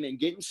bowl game and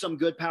getting some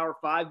good Power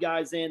 5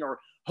 guys in, or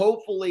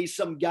hopefully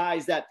some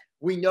guys that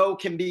we know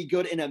can be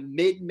good in a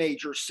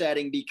mid-major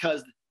setting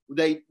because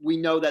we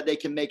know that they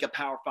can make a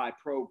Power 5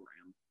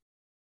 program.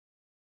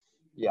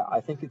 Yeah, I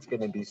think it's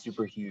going to be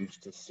super huge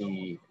to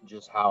see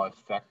just how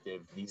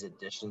effective these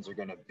additions are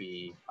going to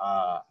be.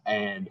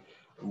 And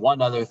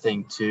one other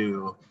thing,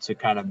 too, to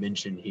kind of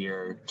mention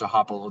here, to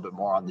hop a little bit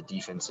more on the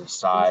defensive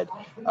side,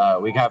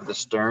 we have the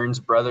Stearns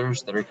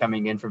brothers that are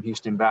coming in from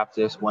Houston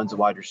Baptist. One's a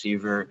wide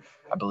receiver.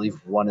 I believe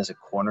one is a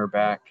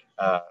cornerback.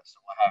 So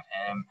we'll have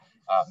him.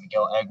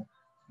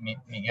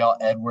 Miguel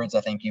Edwards,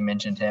 I think you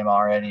mentioned him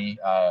already,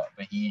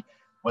 but he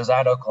was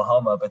at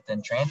Oklahoma, but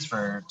then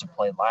transferred to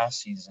play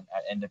last season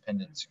at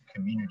Independence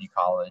Community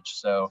College.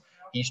 So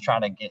he's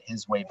trying to get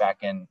his way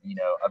back in,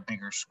 a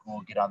bigger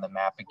school, get on the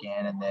map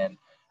again. And then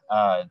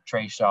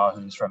Trey Shaw,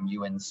 who's from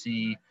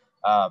UNC.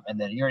 And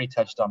then you already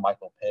touched on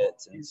Michael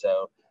Pitts. And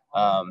so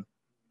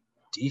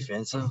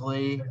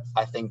defensively,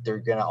 I think they're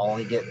going to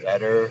only get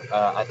better.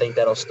 I think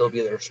that'll still be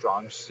their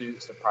strong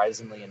suit,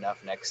 surprisingly enough,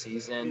 next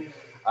season.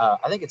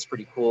 I think it's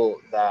pretty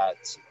cool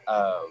that,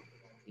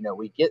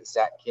 we get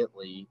Zach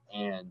Kittley,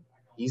 and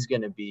he's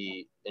going to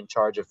be in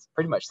charge of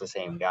pretty much the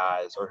same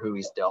guys or who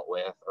he's dealt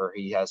with, or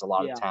he has a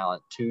lot of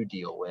talent to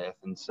deal with.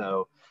 And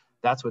so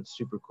that's what's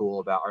super cool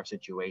about our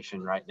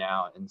situation right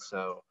now. And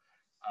so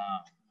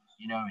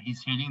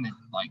He's hitting the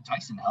like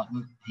Tyson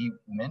Helton. He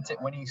meant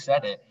it when he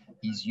said it.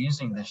 He's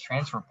using this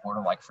transfer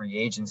portal like free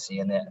agency,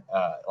 and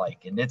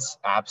and it's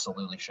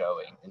absolutely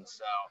showing. And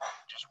so,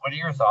 just what are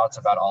your thoughts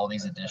about all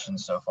these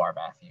additions so far,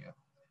 Matthew?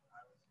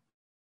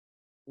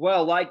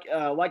 Well, like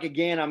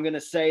again, I'm going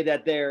to say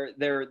that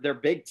they're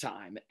big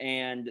time,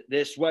 and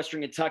this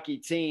Western Kentucky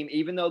team,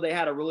 even though they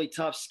had a really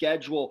tough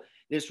schedule,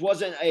 this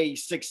wasn't a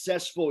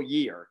successful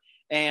year.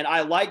 And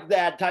I like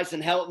that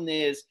Tyson Helton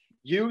is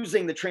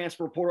using the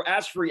transfer portal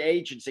as free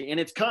agency, and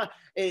it's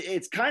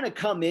kind of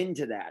come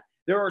into that.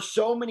 There are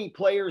so many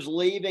players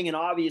leaving, and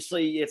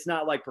obviously it's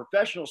not like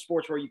professional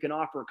sports where you can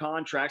offer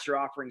contracts or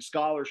offering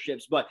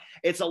scholarships, but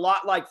it's a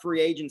lot like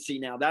free agency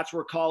now. That's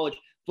where college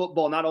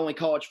football, not only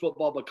college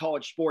football, but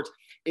college sports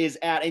is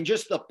at. And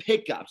just the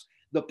pickups,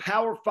 the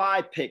Power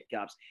 5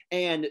 pickups,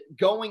 and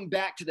going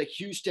back to the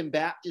Houston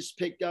Baptist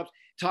pickups,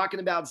 talking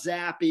about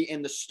Zappe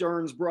and the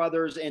Stearns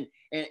brothers, and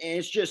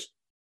it's just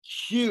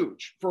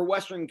huge for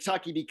Western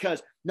Kentucky,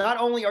 because not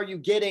only are you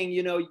getting,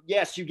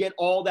 yes, you get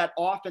all that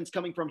offense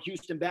coming from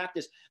Houston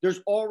Baptist, there's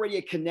already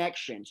a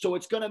connection. So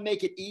it's going to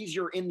make it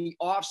easier in the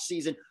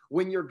offseason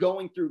when you're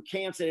going through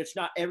camps, and it's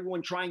not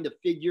everyone trying to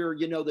figure,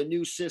 the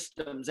new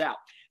systems out.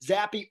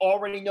 Zappe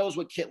already knows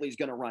what Kitley's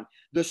going to run.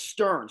 The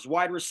Stearns,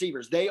 wide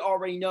receivers, they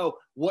already know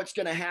what's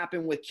going to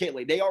happen with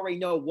Kitley. They already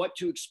know what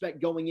to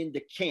expect going into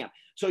camp.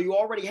 So you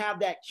already have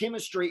that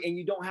chemistry, and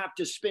you don't have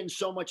to spend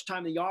so much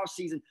time in the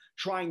offseason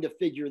trying to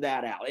figure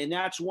that out. And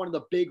that's one of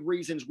the big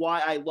reasons why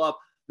I love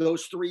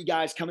those three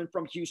guys coming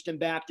from Houston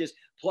Baptist.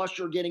 Plus,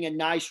 you're getting a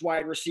nice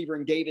wide receiver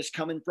in Davis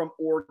coming from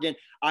Oregon.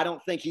 I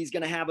don't think he's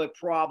going to have a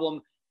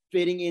problem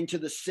fitting into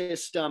the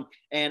system.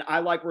 And I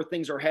like where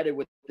things are headed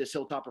with this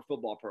Hilltopper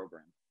football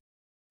program.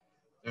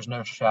 There's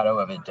no shadow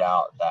of a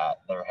doubt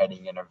that they're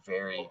heading in a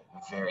very,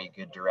 very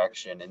good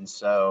direction. And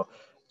so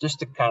just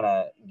to kind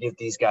of give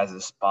these guys a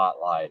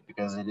spotlight,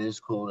 because it is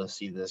cool to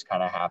see this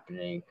kind of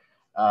happening.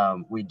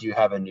 We do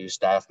have a new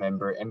staff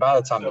member, and by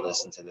the time you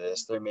listen to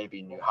this, there may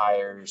be new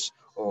hires,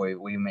 or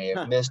we may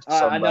have missed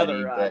somebody.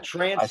 Another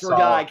transfer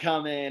guy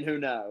come in, who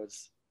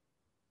knows?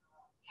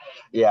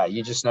 Yeah,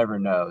 you just never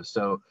know.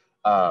 So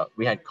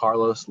we had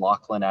Carlos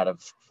Lachlan out of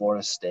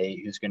Florida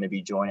State, who's going to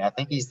be joining. I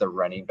think he's the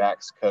running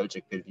backs coach.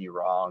 It could be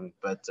wrong,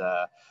 but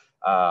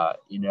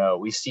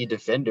we see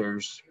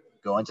defenders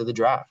go into the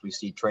draft. We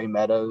see Trey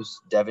Meadows,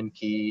 Devin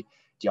Key,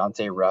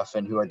 Deontay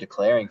Ruffin, who are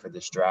declaring for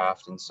this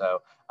draft. And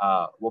so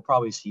we'll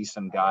probably see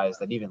some guys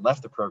that even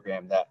left the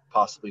program that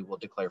possibly will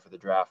declare for the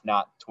draft,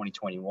 not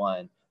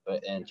 2021,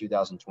 but in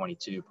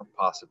 2022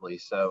 possibly.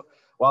 So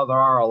while there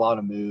are a lot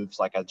of moves,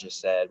 like I just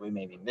said, we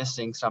may be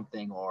missing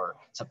something, or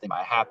something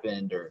might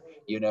happen, or,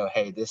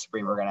 hey, this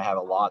spring we're going to have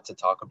a lot to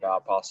talk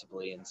about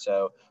possibly. And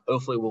so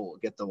hopefully we'll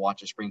get to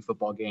watch a spring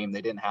football game.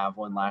 They didn't have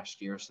one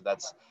last year, so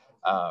that's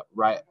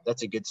right.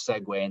 That's a good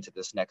segue into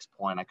this next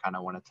point I kind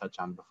of want to touch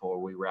on before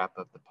we wrap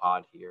up the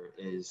pod here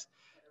is,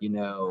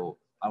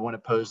 I want to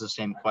pose the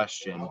same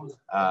question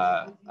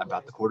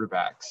about the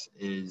quarterbacks.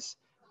 Is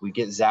we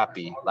get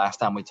Zappe. Last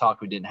time we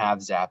talked, we didn't have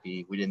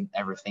Zappe. We didn't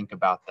ever think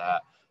about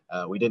that.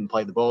 We didn't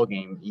play the bowl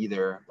game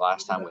either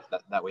last time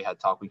that we had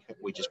talked.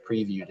 We just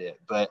previewed it.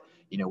 But,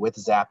 with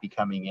Zappe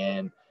coming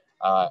in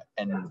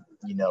and,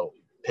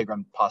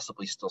 Pigrome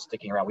possibly still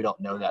sticking around, we don't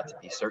know that to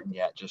be certain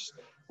yet. Just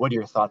what are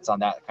your thoughts on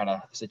that kind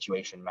of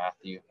situation,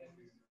 Matthew?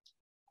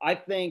 I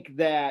think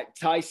that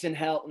Tyson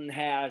Helton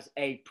has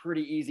a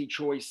pretty easy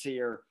choice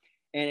here,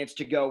 and it's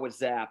to go with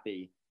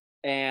Zappe.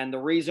 And the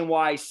reason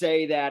why I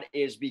say that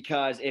is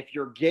because if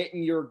you're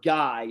getting your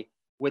guy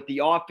with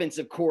the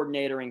offensive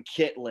coordinator in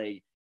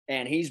Kitley,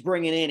 and he's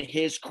bringing in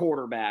his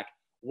quarterback,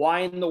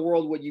 why in the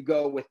world would you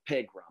go with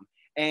Pigrome?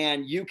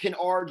 And you can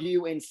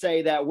argue and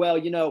say that, well,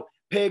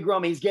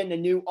 Pigrome, he's getting a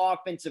new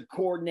offensive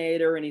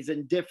coordinator and he's in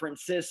a different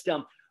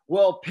system.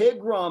 Well,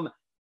 Pigrome,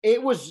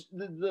 it was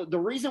the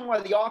reason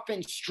why the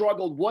offense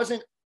struggled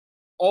wasn't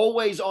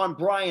always on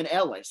Brian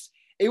Ellis.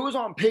 It was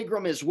on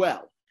Pigrome as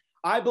well.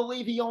 I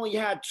believe he only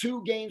had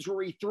 2 games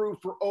where he threw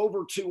for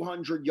over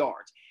 200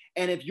 yards.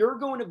 And if you're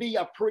going to be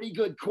a pretty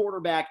good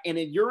quarterback, and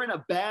if you're in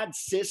a bad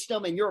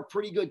system and you're a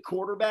pretty good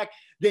quarterback,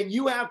 then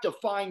you have to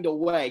find a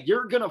way.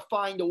 You're going to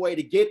find a way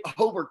to get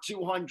over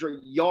 200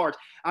 yards.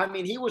 I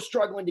mean, he was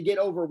struggling to get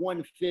over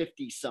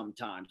 150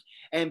 sometimes.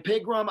 And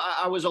Pigrome,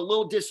 I was a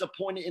little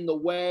disappointed in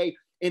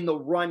the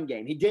run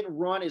game. He didn't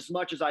run as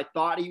much as I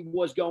thought he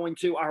was going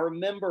to. I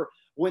remember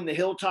when the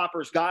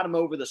Hilltoppers got him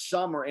over the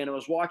summer, and I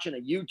was watching a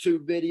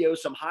YouTube video,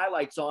 some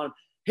highlights on him.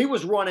 He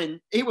was running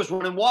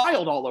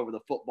wild all over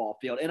the football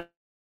field. And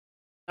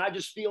I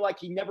just feel like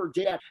he never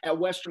did at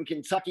Western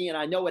Kentucky. And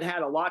I know it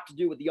had a lot to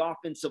do with the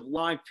offensive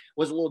line.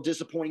 Was a little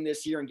disappointing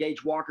this year, and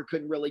Gage Walker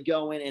couldn't really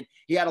go in, and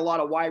he had a lot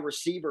of wide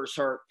receivers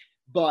hurt.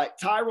 But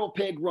Tyrell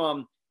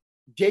Pigrome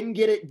didn't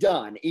get it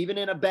done. Even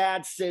in a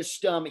bad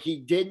system, he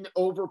didn't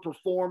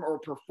overperform or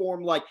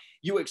perform like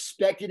you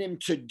expected him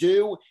to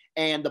do.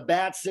 And the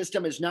bad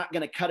system is not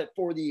going to cut it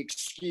for the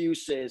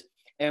excuses.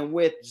 And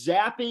with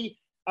Zappe,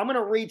 I'm going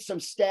to read some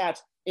stats.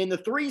 In the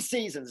 3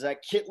 seasons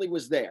that Kitley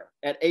was there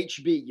at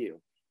HBU,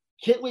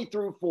 Kitley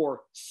threw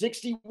for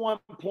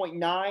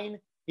 61.9.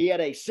 He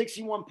had a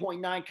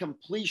 61.9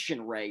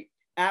 completion rate,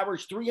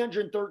 averaged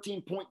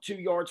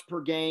 313.2 yards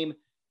per game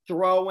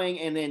throwing,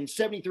 and then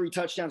 73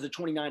 touchdowns and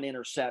 29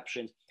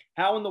 interceptions.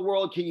 How in the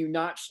world can you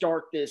not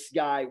start this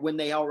guy when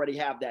they already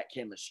have that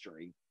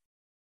chemistry?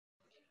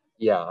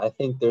 Yeah, I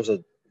think there's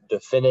a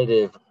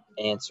definitive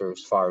answer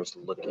as far as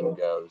looking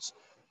goes.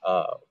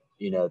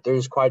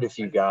 There's quite a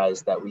few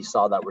guys that we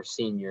saw that were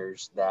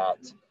seniors that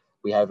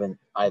we haven't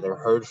either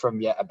heard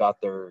from yet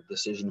about their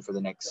decision for the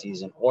next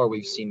season, or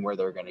we've seen where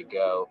they're going to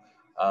go.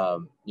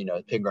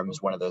 Pigram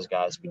is one of those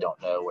guys we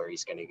don't know where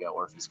he's going to go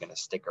or if he's going to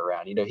stick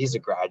around. He's a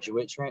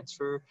graduate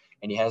transfer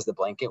and he has the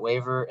blanket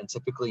waiver, and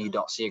typically you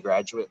don't see a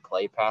graduate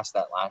play past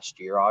that last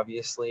year,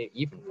 obviously,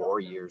 even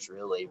 4 years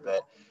really.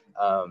 But,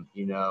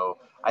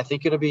 I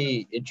think it'll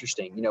be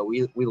interesting.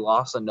 We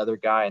lost another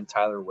guy in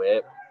Tyler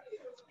Witt.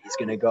 He's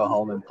going to go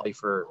home and play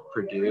for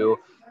Purdue.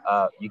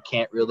 You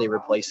can't really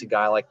replace a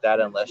guy like that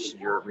unless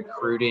you're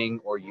recruiting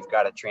or you've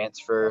got a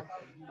transfer.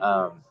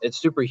 It's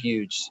super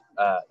huge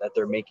that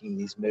they're making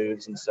these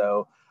moves. And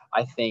so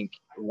I think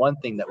one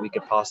thing that we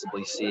could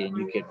possibly see, and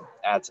you could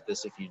add to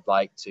this if you'd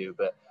like to,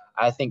 but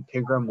I think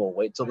Pigram will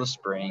wait till the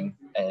spring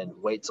and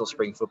wait till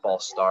spring football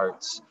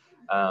starts.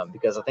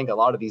 Because I think a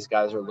lot of these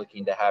guys are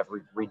looking to have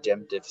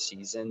redemptive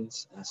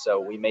seasons. And so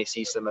we may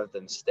see some of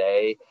them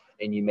stay,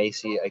 and you may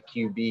see a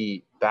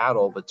QB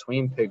battle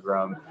between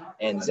Pigram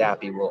and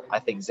Zappe. Well, I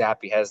think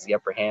Zappe has the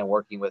upper hand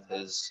working with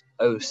his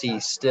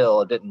OC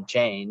still. It didn't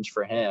change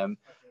for him.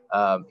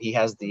 He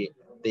has the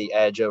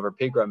edge over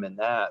Pigram in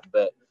that.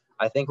 But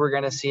I think we're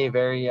going to see a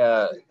very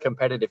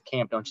competitive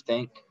camp, don't you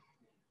think?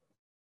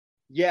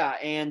 Yeah,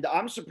 and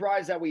I'm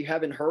surprised that we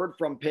haven't heard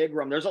from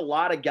Pigram. There's a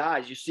lot of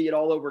guys. You see it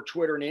all over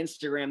Twitter and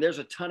Instagram. There's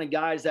a ton of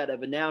guys that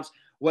have announced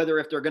whether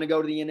if they're going to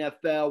go to the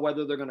NFL,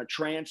 whether they're going to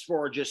transfer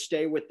or just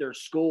stay with their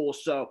school.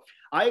 So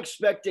I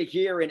expect to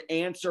hear an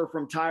answer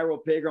from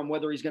Tyrell Pigram,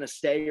 whether he's going to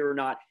stay or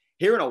not,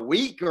 here in a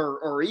week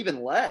or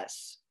even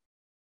less.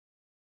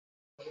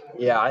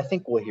 Yeah, I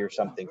think we'll hear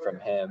something from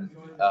him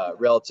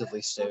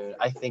relatively soon.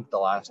 I think the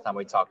last time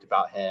we talked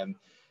about him,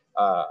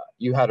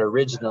 you had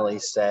originally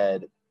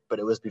said, but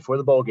it was before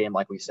the bowl game,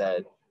 like we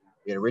said,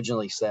 we had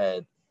originally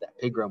said that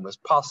Pigram was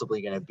possibly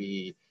going to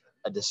be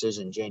a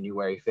decision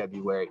January,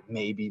 February,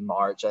 maybe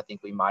March. I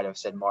think we might have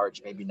said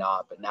March, maybe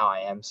not, but now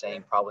I am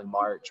saying probably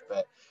March.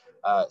 But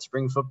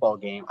spring football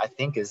game, I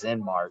think, is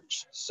in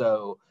March.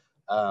 So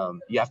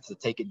you have to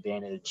take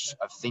advantage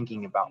of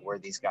thinking about where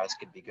these guys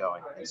could be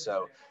going. And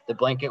so the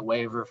blanket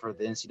waiver for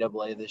the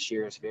NCAA this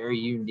year is very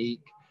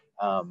unique.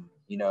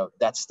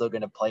 That's still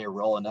going to play a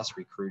role in us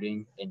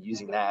recruiting and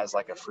using that as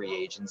like a free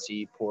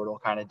agency portal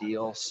kind of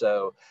deal.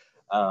 So,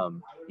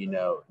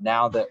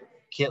 now that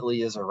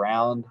Kitley is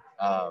around,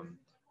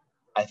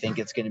 I think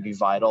it's going to be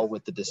vital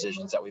with the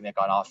decisions that we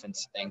make on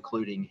offense,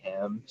 including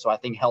him. So I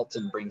think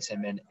Helton brings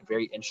him in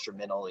very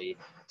instrumentally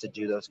to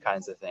do those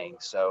kinds of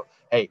things. So,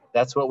 hey,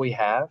 that's what we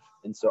have.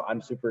 And so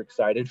I'm super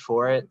excited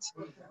for it.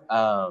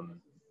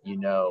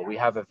 We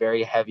have a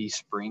very heavy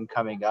spring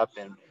coming up,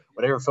 and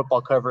whatever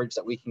football coverage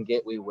that we can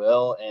get, we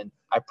will. And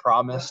I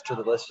promise to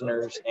the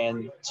listeners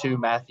and to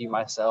Matthew,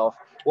 myself,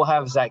 we'll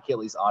have Zach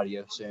Kitley's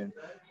audio soon.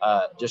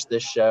 Just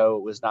this show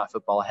was not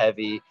football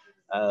heavy.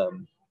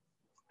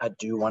 I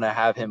do want to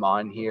have him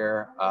on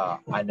here.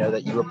 I know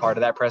that you were part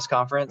of that press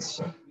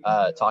conference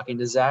talking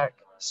to Zach.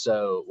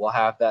 So we'll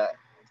have that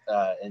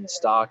in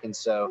stock. And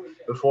so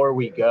before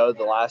we go,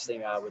 the last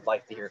thing I would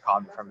like to hear a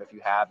comment from, if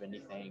you have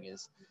anything,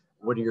 is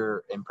what are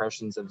your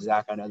impressions of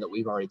Zach? I know that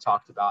we've already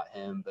talked about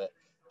him, but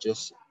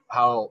just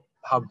how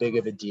big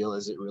of a deal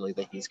is it really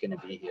that he's going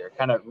to be here?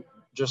 Kind of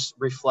just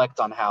reflect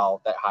on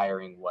how that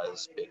hiring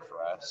was big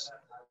for us.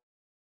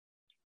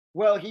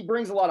 Well, he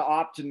brings a lot of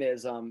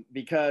optimism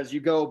because you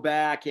go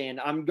back, and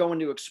I'm going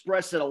to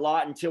express it a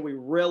lot until we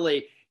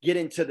really get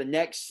into the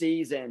next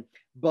season.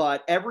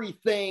 But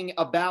everything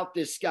about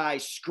this guy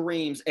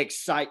screams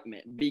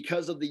excitement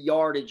because of the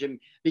yardage and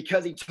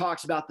because he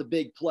talks about the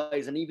big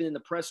plays. And even in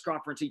the press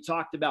conference, he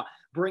talked about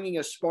bringing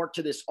a spark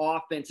to this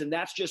offense. And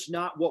that's just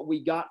not what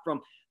we got from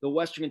the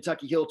Western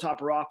Kentucky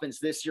Hilltopper offense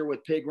this year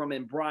with Pigram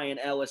and Brian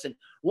Ellis. And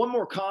one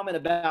more comment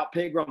about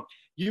Pigram.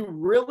 You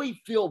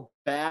really feel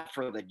bad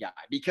for the guy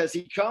because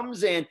he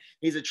comes in,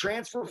 he's a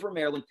transfer from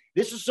Maryland.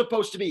 This is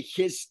supposed to be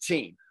his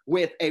team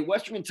with a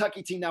Western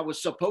Kentucky team that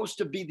was supposed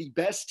to be the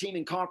best team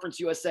in Conference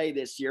USA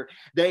this year.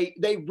 They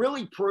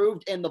really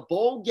proved, and the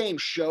bowl game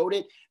showed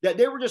it, that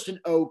they were just an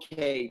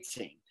okay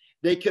team.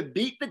 They could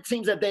beat the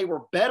teams that they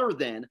were better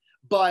than,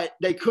 but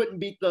they couldn't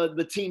beat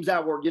the teams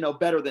that were,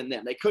 better than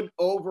them. They couldn't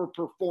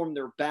overperform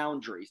their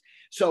boundaries.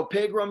 So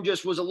Pigram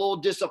just was a little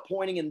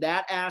disappointing in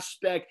that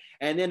aspect.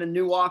 And then a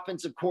new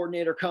offensive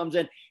coordinator comes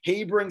in.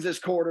 He brings his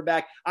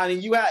quarterback. I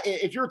mean,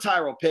 if you're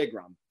Tyrell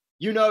Pigram,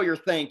 you're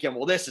thinking,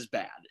 well, this is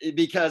bad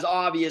because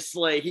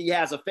obviously he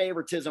has a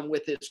favoritism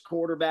with his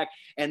quarterback,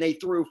 and they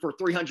threw for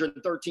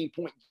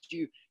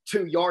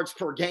 313.2 yards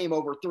per game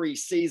over 3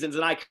 seasons,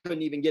 and I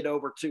couldn't even get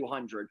over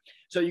 200.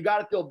 So you got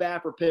to feel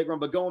bad for Pigram.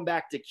 But going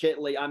back to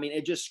Kitley, I mean,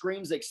 it just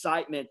screams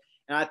excitement.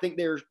 And I think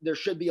there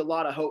should be a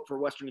lot of hope for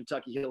Western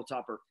Kentucky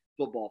Hilltopper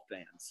football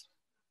fans.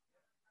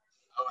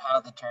 Oh,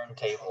 how the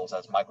turntables,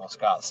 as Michael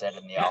Scott said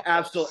in the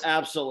office.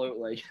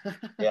 Absolutely.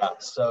 Yeah,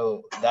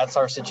 so that's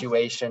our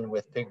situation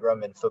with Pig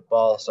Rum and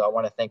football. So I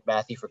want to thank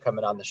Matthew for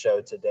coming on the show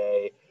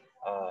today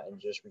and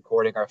just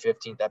recording our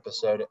 15th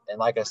episode. And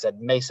like I said, it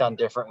may sound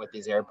different with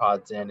these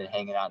AirPods in and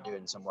hanging out and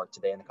doing some work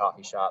today in the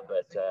coffee shop.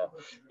 But,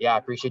 yeah, I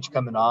appreciate you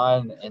coming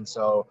on. And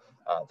so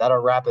that'll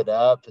wrap it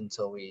up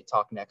until we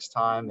talk next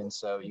time. And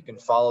so you can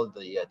follow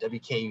the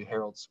WKU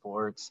Herald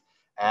Sports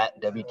at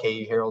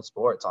WKU Herald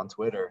Sports on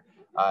Twitter.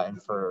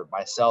 And for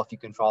myself, you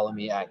can follow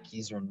me at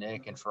Keezer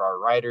Nick. And for our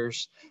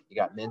writers, you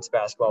got men's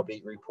basketball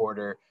beat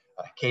reporter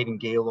Caden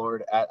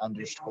Gaylord at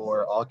 _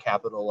 all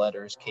capital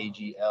letters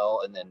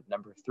KGL. And then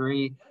number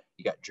 3,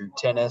 you got Drew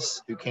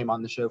Tennis, who came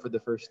on the show for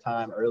the first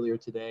time earlier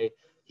today.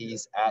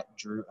 He's at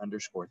Drew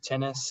 _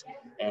 tennis.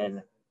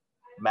 And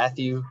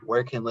Matthew,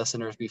 where can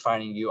listeners be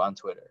finding you on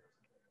Twitter?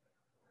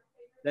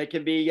 They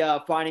can be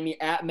finding me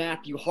at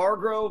Matthew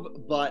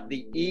Hargrove, but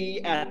the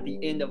E at the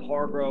end of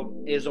Hargrove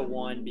is a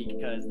 1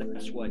 because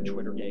that's what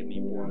Twitter gave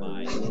me for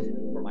my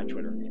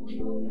Twitter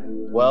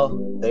name.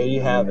 Well, there you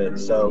have it.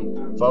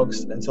 So, folks,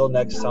 until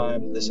next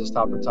time, this is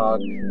Topper Talk.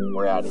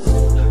 We're out of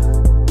here.